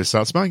pregnant, you better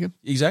start smoking.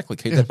 Exactly.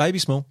 Keep that baby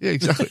small. Yeah,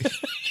 exactly.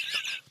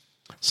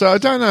 So I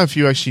don't know if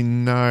you actually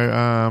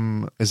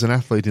know, as an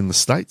athlete in the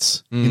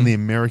States, in the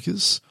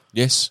Americas,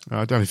 Yes.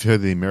 I don't know if you've heard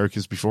of the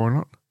Americas before or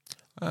not.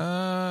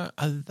 Are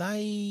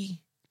they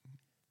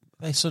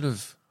sort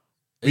of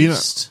You know-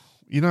 east?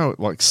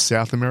 Like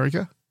South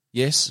America?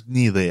 Yes.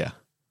 Near there.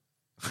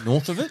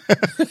 North of it?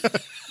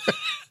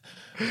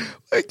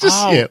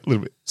 Yeah, a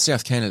little bit.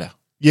 South Canada.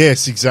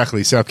 Yes,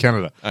 exactly. South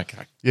Canada.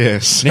 Okay.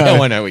 Yes.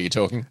 Now I know what you're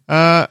talking.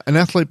 An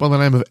athlete by the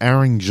name of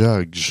Aaron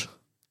Judge.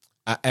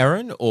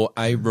 Aaron or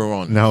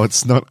Aaron? No,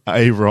 it's not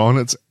Aaron.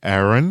 It's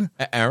Aaron.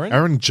 Aaron?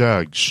 Aaron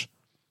Judge.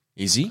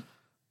 Is he?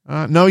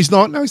 No, he's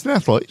not. No, he's an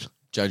athlete.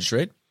 Judge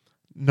Dredd?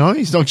 No,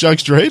 he's not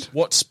Judge Dredd.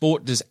 What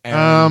sport does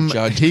Aaron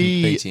Judge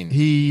compete in?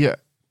 He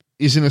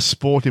is in a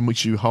sport in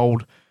which you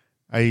hold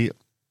a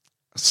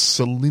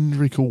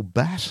cylindrical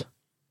bat.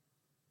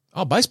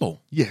 Oh, baseball.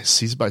 Yes,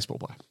 he's a baseball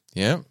player.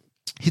 Yeah.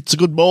 Hits a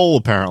good ball,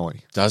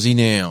 apparently. Does he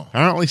now?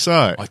 Apparently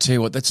so. I tell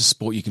you what, that's a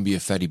sport you can be a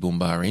fatty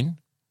boombar in.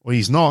 Well,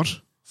 he's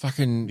not.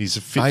 Fucking He's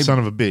a fit son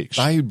of a bitch.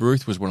 Babe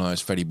Ruth was one of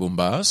those fatty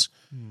boombars.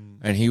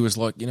 And he was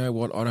like, you know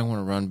what? I don't want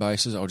to run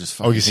bases. I'll just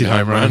fucking just hit hit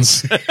home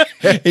runs.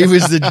 He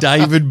was the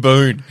David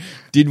Boone.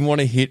 Didn't want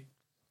to hit,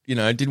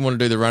 didn't want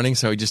to do the running,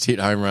 so he just hit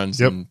home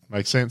runs. Yep, And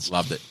makes sense.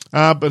 loved it.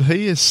 But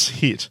he has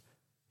hit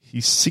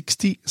his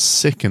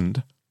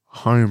 62nd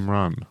home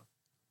run,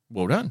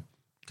 Well done.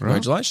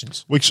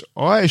 Congratulations. which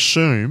I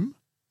assume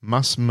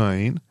must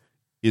mean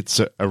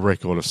it's a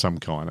record of some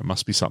kind. It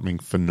must be something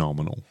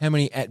phenomenal. How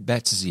many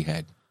at-bats has he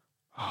had?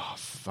 Oh,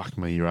 fuck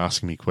me, you're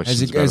asking me questions.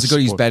 Has it about a got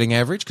his sport. batting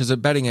average? Because a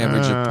batting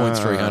average of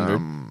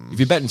 .300. If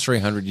you're batting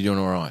 300, you're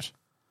doing all right.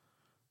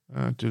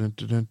 That's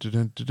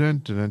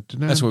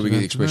where we get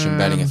the expression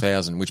batting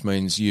 1,000, which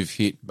means you've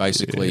hit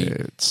basically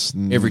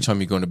every time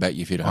you've gone to bat,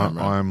 you've hit a home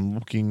run. I'm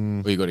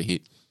looking. Or you got to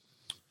hit.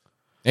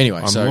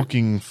 Anyway, I'm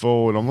looking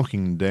forward. I'm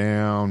looking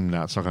down.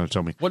 No, it's not going to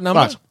tell me. What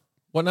number? But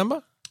What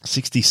number?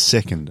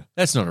 62nd.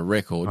 That's not a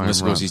record, Home unless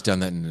of run. course he's done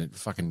that in a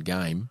fucking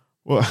game.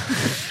 Well,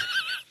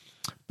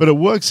 but it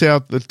works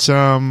out that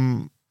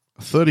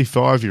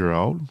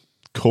 35-year-old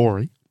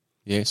Corey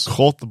Yes.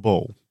 caught the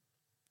ball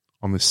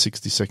on the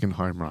 62nd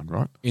home run,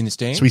 right? In the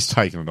stands? So he's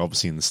taken it,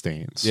 obviously, in the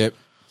stands. Yep.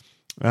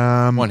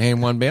 Um, One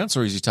hand, one bounce,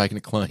 or is he taking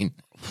it clean?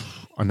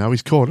 I know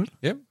he's caught it.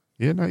 Yep.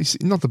 Yeah, no,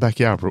 he's not the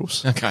backyard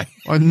rules. Okay.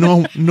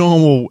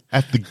 Normal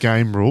at the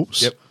game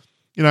rules.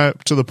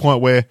 Yep. To the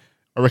point where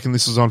I reckon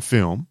this was on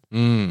film.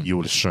 Mm. You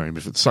would assume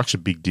if it's such a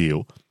big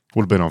deal,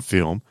 would have been on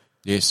film.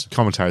 Yes.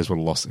 Commentators would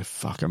have lost their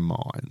fucking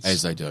minds.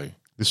 As they do.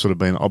 This would have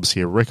been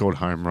obviously a record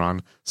home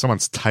run.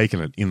 Someone's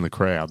taken it in the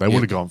crowd. They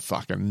would have gone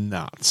fucking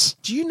nuts.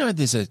 Do you know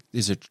there's a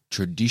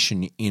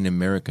tradition in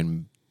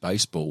American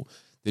baseball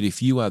that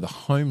if you are the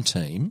home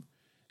team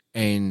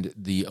and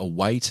the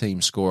away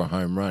team score a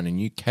home run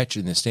and you catch it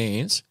in the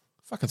stands,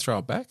 fucking throw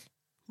it back?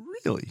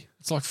 Really?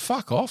 It's like,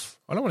 fuck off.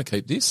 I don't want to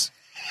keep this.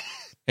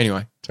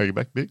 Anyway, Take it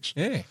back, bitch.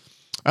 yeah. so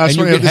And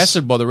you'll anyhow, get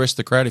hassled by the rest of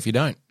the crowd if you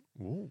don't.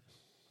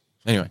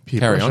 Anyway, Peer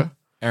carry pressure. on.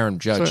 Aaron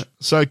Judge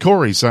So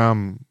Corey's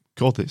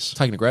caught this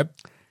taking a grab.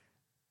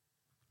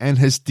 and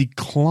has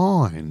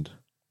declined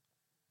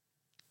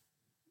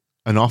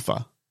an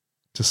offer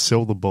to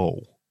sell the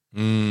ball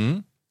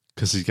Mm.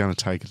 because he's going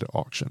to take it to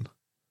auction.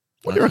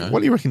 What Okay.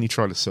 do you reckon he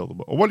tried to sell the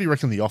ball? Or what do you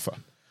reckon the offer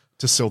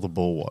to sell the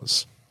ball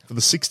was for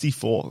the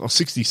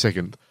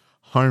 62nd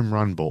home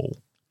run ball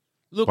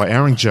Look, by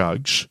Aaron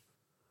Judge?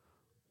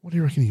 What do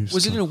you reckon he was?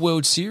 was it in a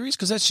World Series?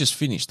 Because that's just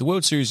finished. The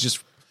World Series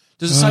just...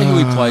 Does it say who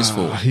he plays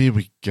for? Here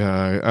we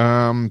go.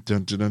 Caught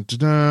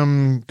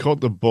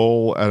the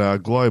ball at a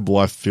Globe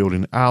Life Field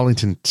in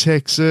Arlington,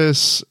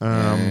 Texas.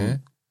 Yeah.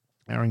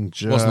 Aaron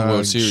Judge. It wasn't the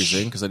World Series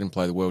then because they didn't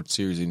play the World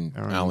Series in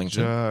Aaron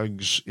Arlington.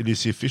 Judge. It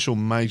is the official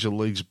Major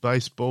Leagues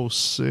Baseball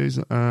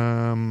season.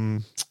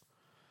 Aaron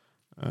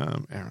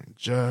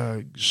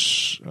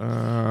Judge.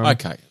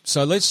 Okay,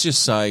 so let's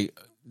just say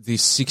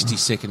this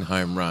 60-second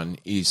home run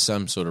is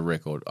some sort of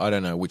record. I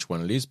don't know which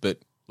one it is, but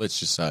let's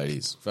just say it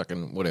is.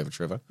 Fucking whatever,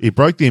 Trevor. He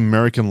broke the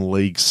American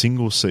League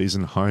single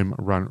season home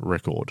run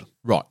record.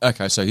 Right,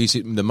 okay, so he's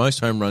hit the most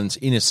home runs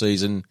in a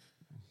season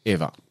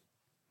ever.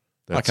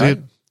 That's Okay.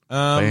 it.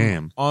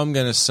 Bam. I'm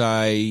going to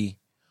say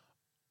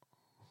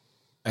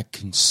a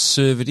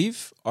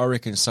conservative. I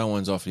reckon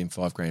someone's offered him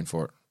 $5,000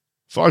 for it.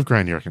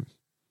 $5,000, you reckon?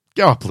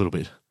 Go up a little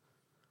bit.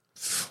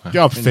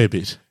 Go up a fair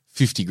bit.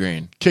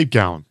 $50,000, Keep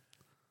going.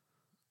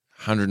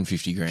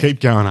 $150,000, Keep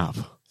going up.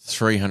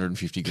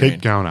 $350,000,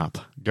 Keep going up.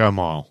 Go a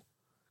mile.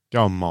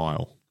 Go a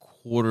mile.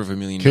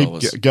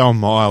 $250,000, Go a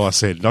mile, I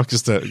said. Not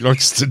just a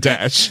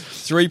dash.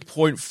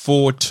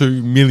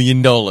 $3.42 million,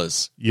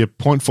 You're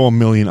 0.4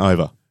 million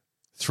over.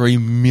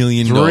 $3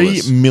 million.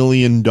 $3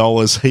 million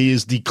he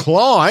is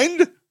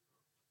declined,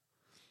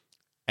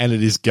 and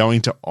it is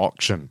going to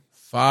auction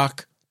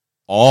Fuck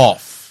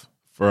off.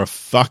 for a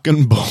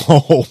fucking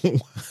ball.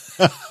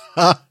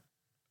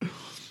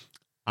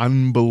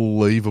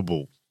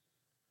 Unbelievable.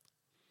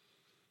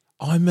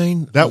 I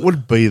mean, That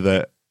would be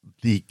the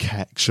the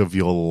catch of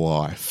your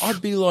life.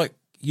 I'd be like,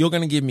 you're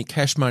going to give me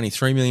cash money,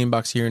 $3 million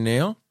here and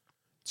now.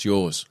 It's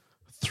yours.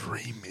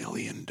 $3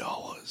 million.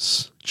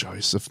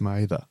 Joseph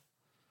Mather.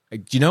 Do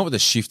you know what the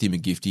Shifty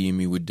McGifty in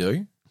me would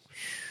do?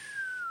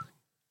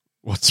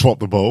 What, swap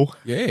the ball?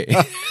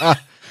 Yeah.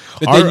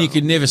 But then you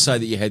could never say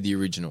that you had the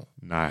original.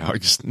 No,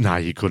 no,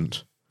 you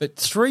couldn't. But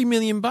 $3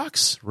 million?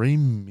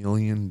 $3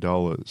 million.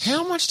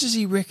 How much does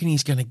he reckon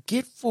he's going to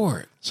get for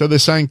it? So they're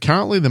saying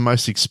currently the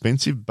most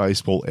expensive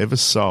baseball ever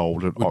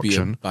sold at Would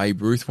auction. be a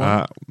Babe Ruth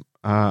one.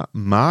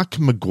 Mark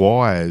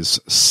Maguire's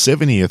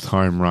 70th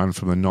home run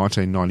from the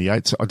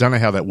 1998. So I don't know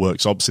how that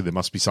works. Obviously, there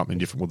must be something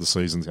different with the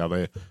seasons, how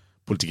they're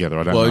put together.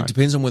 I don't know. Well, it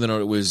depends on whether or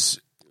not it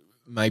was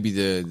maybe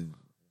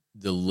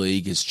the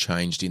league has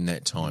changed in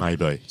that time.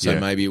 Maybe. So yeah.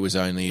 maybe it was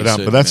only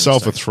But that's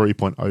sold for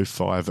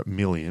 $3.05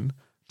 million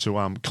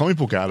to comic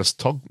book artist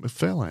Todd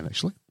McFarlane,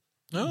 actually.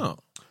 Oh.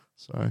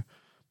 So,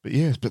 but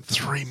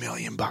 $3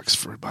 million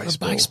for a baseball.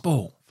 For a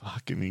baseball.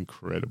 Fucking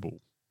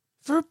incredible.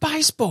 For a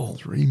baseball.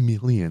 $3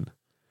 million.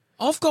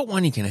 I've got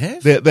one you can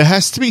have. There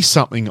has to be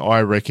something,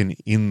 I reckon,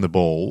 in the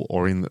ball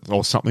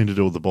or something to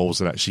do with the balls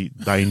that actually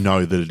they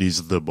know that it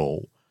is the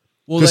ball.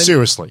 Well, Because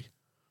seriously,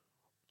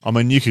 I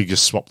mean, you could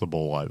just swap the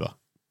ball over.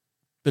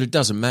 But it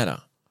doesn't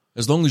matter.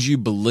 As long as you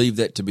believe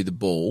that to be the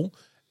ball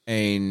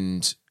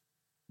and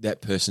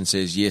that person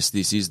says, yes,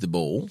 this is the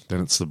ball.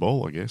 Then it's the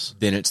ball, I guess.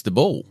 Then it's the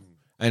ball.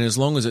 And as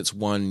long as it's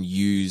one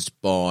used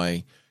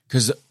by...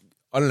 Because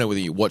I don't know whether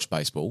you watch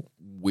baseball,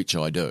 which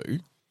I do.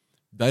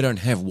 They don't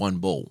have one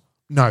ball.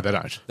 No, they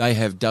don't. They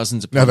have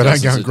dozens of... No, they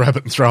don't go and grab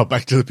it and throw it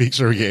back to the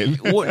picture again.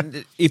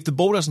 If the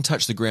ball doesn't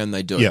touch the ground,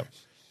 they do. Yep.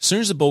 As soon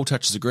as the ball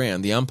touches the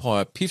ground, the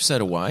umpire piffs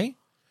that away,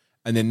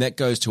 and then that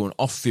goes to an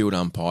off-field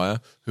umpire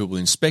who will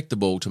inspect the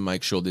ball to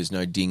make sure there's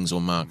no dings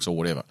or marks or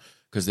whatever.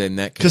 Because then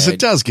that can Because it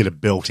does get a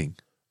belting.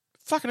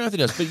 Fucking oath it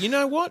does. But you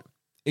know what?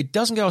 It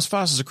doesn't go as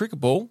fast as a cricket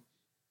ball.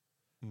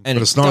 And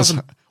But it's not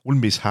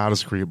wouldn't be as hard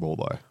as a cricket ball,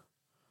 though.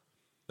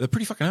 They're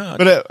pretty fucking hard.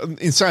 But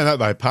in saying that,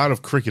 though, part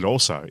of cricket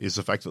also is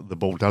the fact that the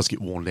ball does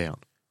get worn down.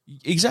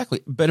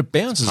 Exactly. But it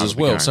bounces Part as of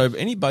the well. game. So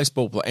any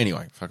baseball player...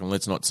 Anyway, fucking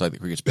let's not say that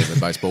cricket's better than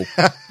baseball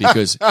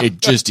because it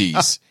just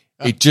is.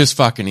 It just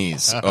fucking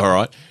is. All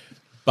right?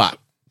 But...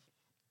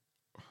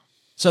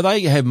 So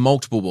they have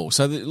multiple balls.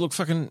 So, look,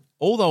 fucking...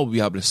 All they'll be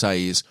able to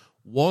say is,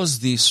 was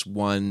this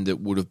one that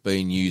would have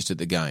been used at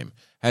the game?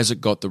 Has it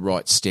got the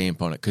right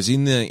stamp on it? Because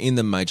in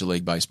the Major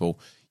League Baseball...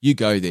 You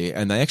go there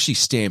and they actually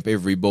stamp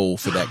every ball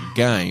for that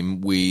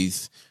game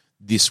with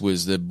this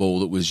was the ball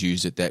that was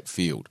used at that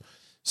field.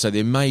 So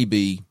there may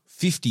be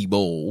 50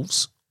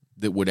 balls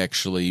that would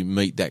actually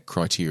meet that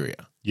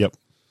criteria. Yep.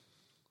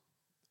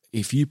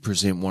 If you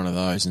present one of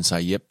those and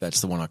say, yep, that's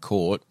the one I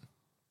caught,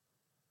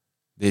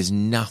 there's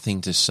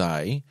nothing to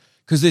say.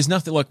 Because there's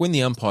nothing, like when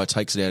the umpire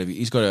takes it out of you,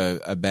 he's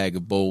got a bag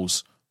of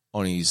balls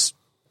on he's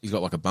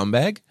got like a bum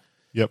bag.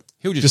 Yep.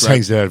 He'll just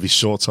hangs it out of his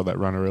shorts on that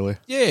runner earlier.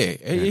 Yeah,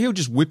 he'll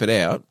just whip it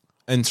out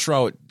and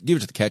throw it, give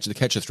it to the catcher. The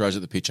catcher throws it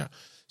at the pitcher.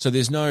 So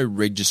there's no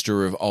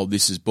register of,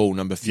 this is ball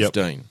number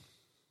 15. Yep.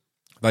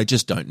 They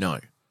just don't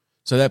know.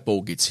 So that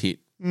ball gets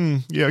hit.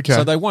 Yeah, okay.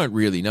 So they won't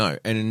really know.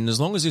 And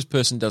as long as this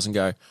person doesn't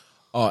go,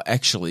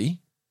 actually,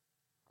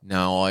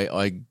 no,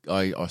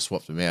 I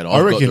swapped them out.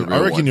 I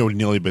reckon it would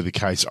nearly be the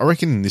case. I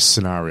reckon in this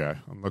scenario,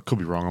 I could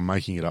be wrong, I'm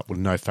making it up with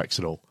no facts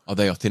at all. Are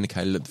they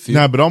authenticated at the field?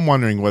 No, but I'm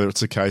wondering whether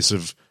it's a case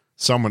of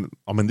someone,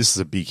 I mean, this is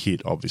a big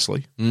hit,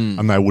 obviously,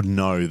 and they would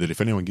know that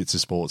if anyone gets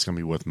this ball, it's going to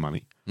be worth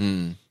money.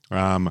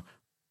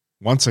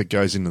 Once it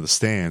goes into the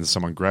stands,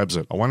 someone grabs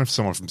it. I wonder if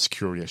someone from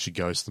security actually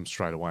goes to them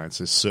straight away and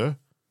says, sir,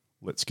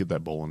 let's get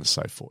that ball in the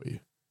safe for you.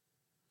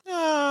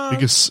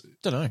 Because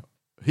don't know.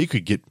 He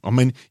could get, I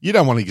mean, you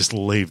don't want to just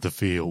leave the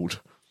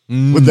field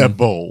with that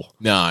ball.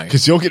 No.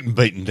 Because you're getting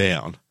beaten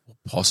down.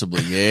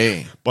 Possibly,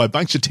 yeah. By a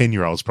bunch of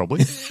 10-year-olds,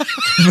 probably.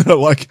 They're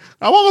like,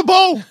 I want the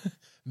ball.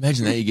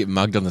 Imagine that you get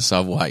mugged on the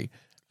subway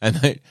and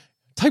they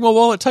take my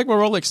wallet, take my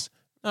Rolex.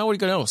 No, what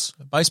do you got else?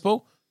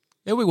 Baseball?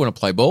 Yeah, we want to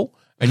play ball.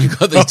 And you've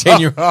got these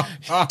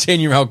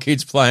 10-year-old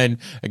kids playing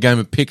a game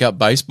of pickup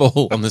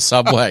baseball on the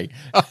subway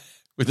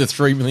with a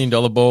 $3 million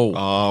ball.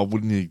 Oh,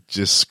 wouldn't you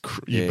just,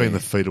 you'd be in the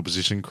fetal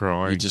position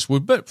crying. You just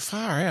would, but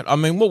far out. I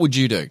mean, what would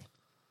you do?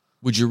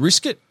 Would you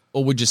risk it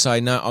or would you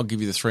say, no, I'll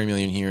give you the $3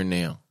 million here and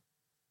now?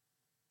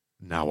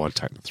 No, I'd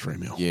take the $3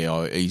 million.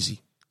 Yeah, easy.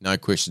 No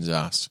questions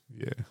asked.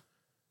 Yeah.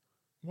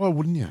 Why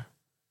wouldn't you?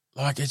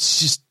 Like, it's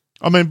just...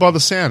 I mean, by the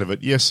sound of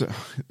it, yes,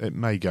 it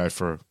may go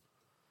for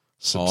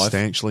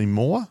substantially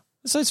more.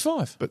 Let's say it's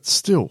 5. But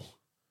still,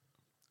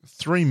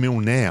 $3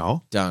 million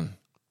now. Done.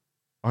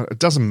 It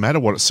doesn't matter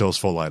what it sells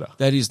for later.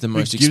 That is the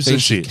most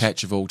expensive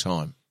catch of all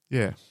time.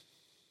 Yeah.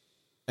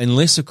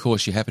 Unless, of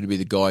course, you happen to be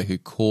the guy who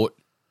caught,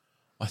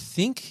 I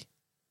think,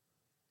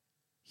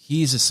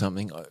 here's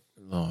something,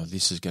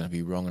 this is going to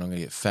be wrong and I'm going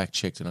to get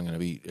fact-checked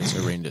and it's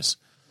horrendous.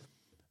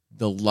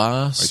 The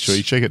last... Make sure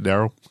you check it,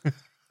 Daryl.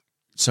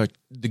 So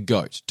the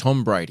GOAT,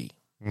 Tom Brady,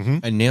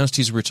 announced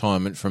his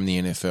retirement from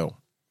the NFL.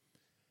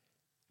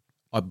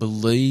 I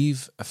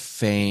believe a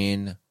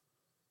fan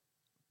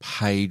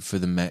paid for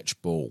the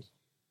match ball.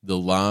 the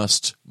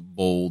last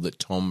ball that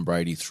Tom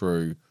Brady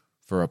threw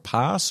for a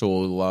pass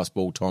or the last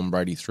ball Tom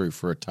Brady threw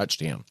for a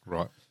touchdown.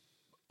 Right.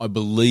 I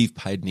believe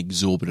paid an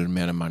exorbitant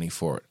amount of money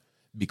for it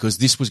because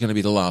this was going to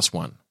be the last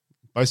one.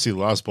 Basically,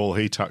 the last ball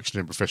he touched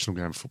in a professional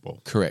game of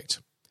football. Correct.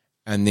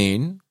 And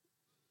then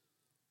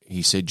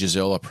he said,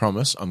 Giselle, I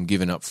promise I'm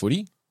giving up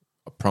footy.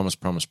 I promise.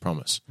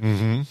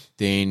 Mm-hmm.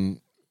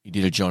 Then he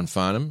did a John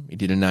Farnham. He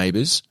did a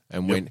Neighbours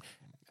and went,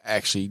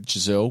 actually,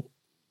 Giselle,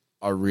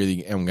 I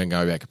really am going to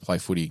go back and play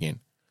footy again.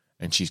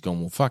 And she's gone,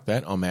 well, fuck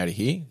that. I'm out of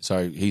here.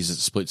 So he's at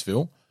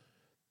Splitsville.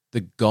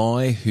 The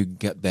guy who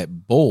got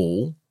that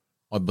ball,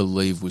 I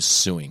believe, was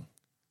suing.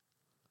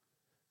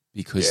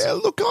 Because Yeah,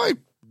 look, I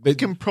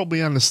can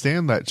probably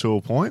understand that to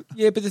a point.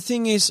 yeah, but the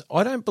thing is,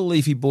 I don't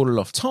believe he bought it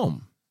off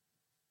Tom.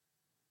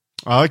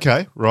 Oh,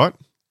 okay, right.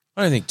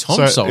 I don't think Tom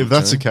So sold it if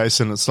that's to the him. case,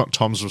 then it's not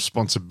Tom's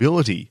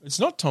responsibility. It's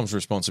not Tom's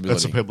responsibility.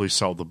 That's the people who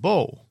sold the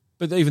ball.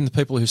 But even the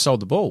people who sold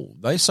the ball,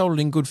 they sold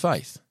it in good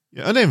faith.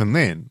 Yeah, and even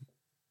then,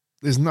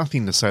 there's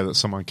nothing to say that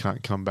someone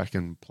can't come back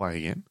and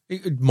play again.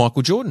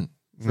 Michael Jordan,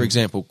 for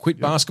example, quit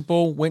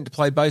basketball, went to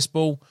play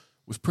baseball,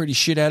 was pretty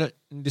shit at it,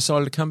 and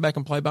decided to come back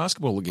and play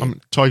basketball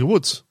again. Tiger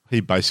Woods,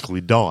 he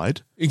basically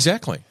died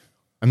Exactly.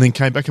 and then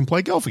came back and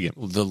played golf again.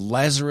 The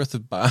Lazarus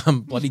of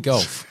bloody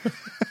golf.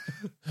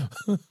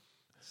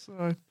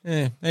 So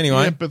Yeah.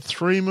 Anyway, yeah, but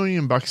 $3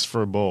 million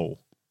for a ball.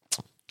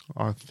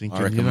 I think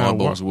I reckon you know my what?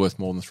 ball's worth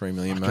more than $3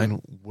 million, mate.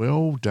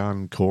 Well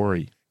done,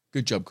 Corey.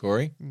 Good job,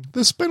 Corey.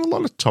 There's been a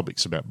lot of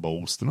topics about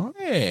balls tonight.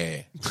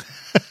 Yeah.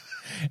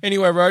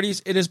 Anyway,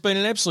 roadies, it has been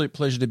an absolute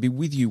pleasure to be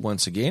with you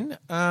once again.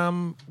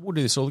 We'll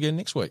do this all again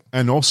next week.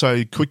 And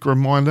also, quick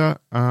reminder,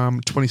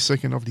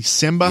 22nd of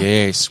December.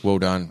 Yes, well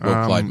done.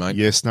 Well played, mate.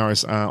 Yes, no,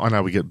 I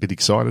know we get a bit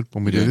excited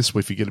when we do Yeah. this.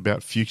 We forget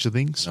about future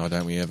things. No,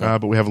 don't we ever?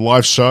 But we have a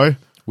live show.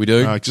 We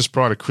do. Just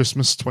prior to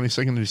Christmas,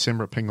 22nd of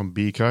December at Penguin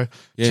Beer Co.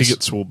 Yes.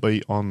 Tickets will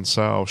be on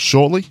sale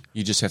shortly.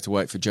 You just have to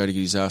wait for Joe to get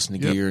his ass in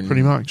the Yep, gear and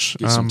pretty much.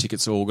 get some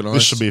tickets organised.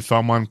 This should be a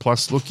fun one.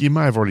 Plus, look, you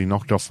may have already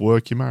knocked off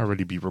work. You may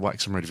already be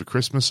relaxed and ready for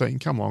Christmas. So you can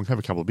come along, have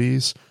a couple of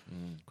beers,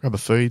 grab a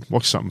feed,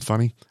 watch something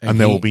funny. And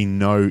there here- will be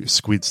no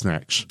squid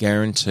snatch.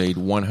 Guaranteed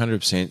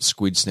 100%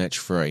 squid snatch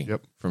free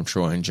Yep. from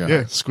Troy and Joe.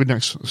 Yeah,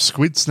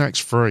 squid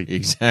snatch free.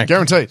 Exactly.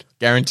 Guaranteed.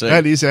 Guaranteed.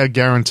 That is our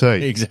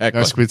guarantee. Exactly.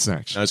 No squid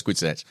snatch. No squid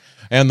snatch.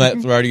 And that,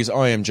 roadies,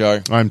 I am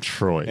Joe, I'm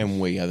Troy.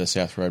 and we are the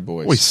South Road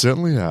Boys. We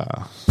certainly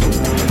are.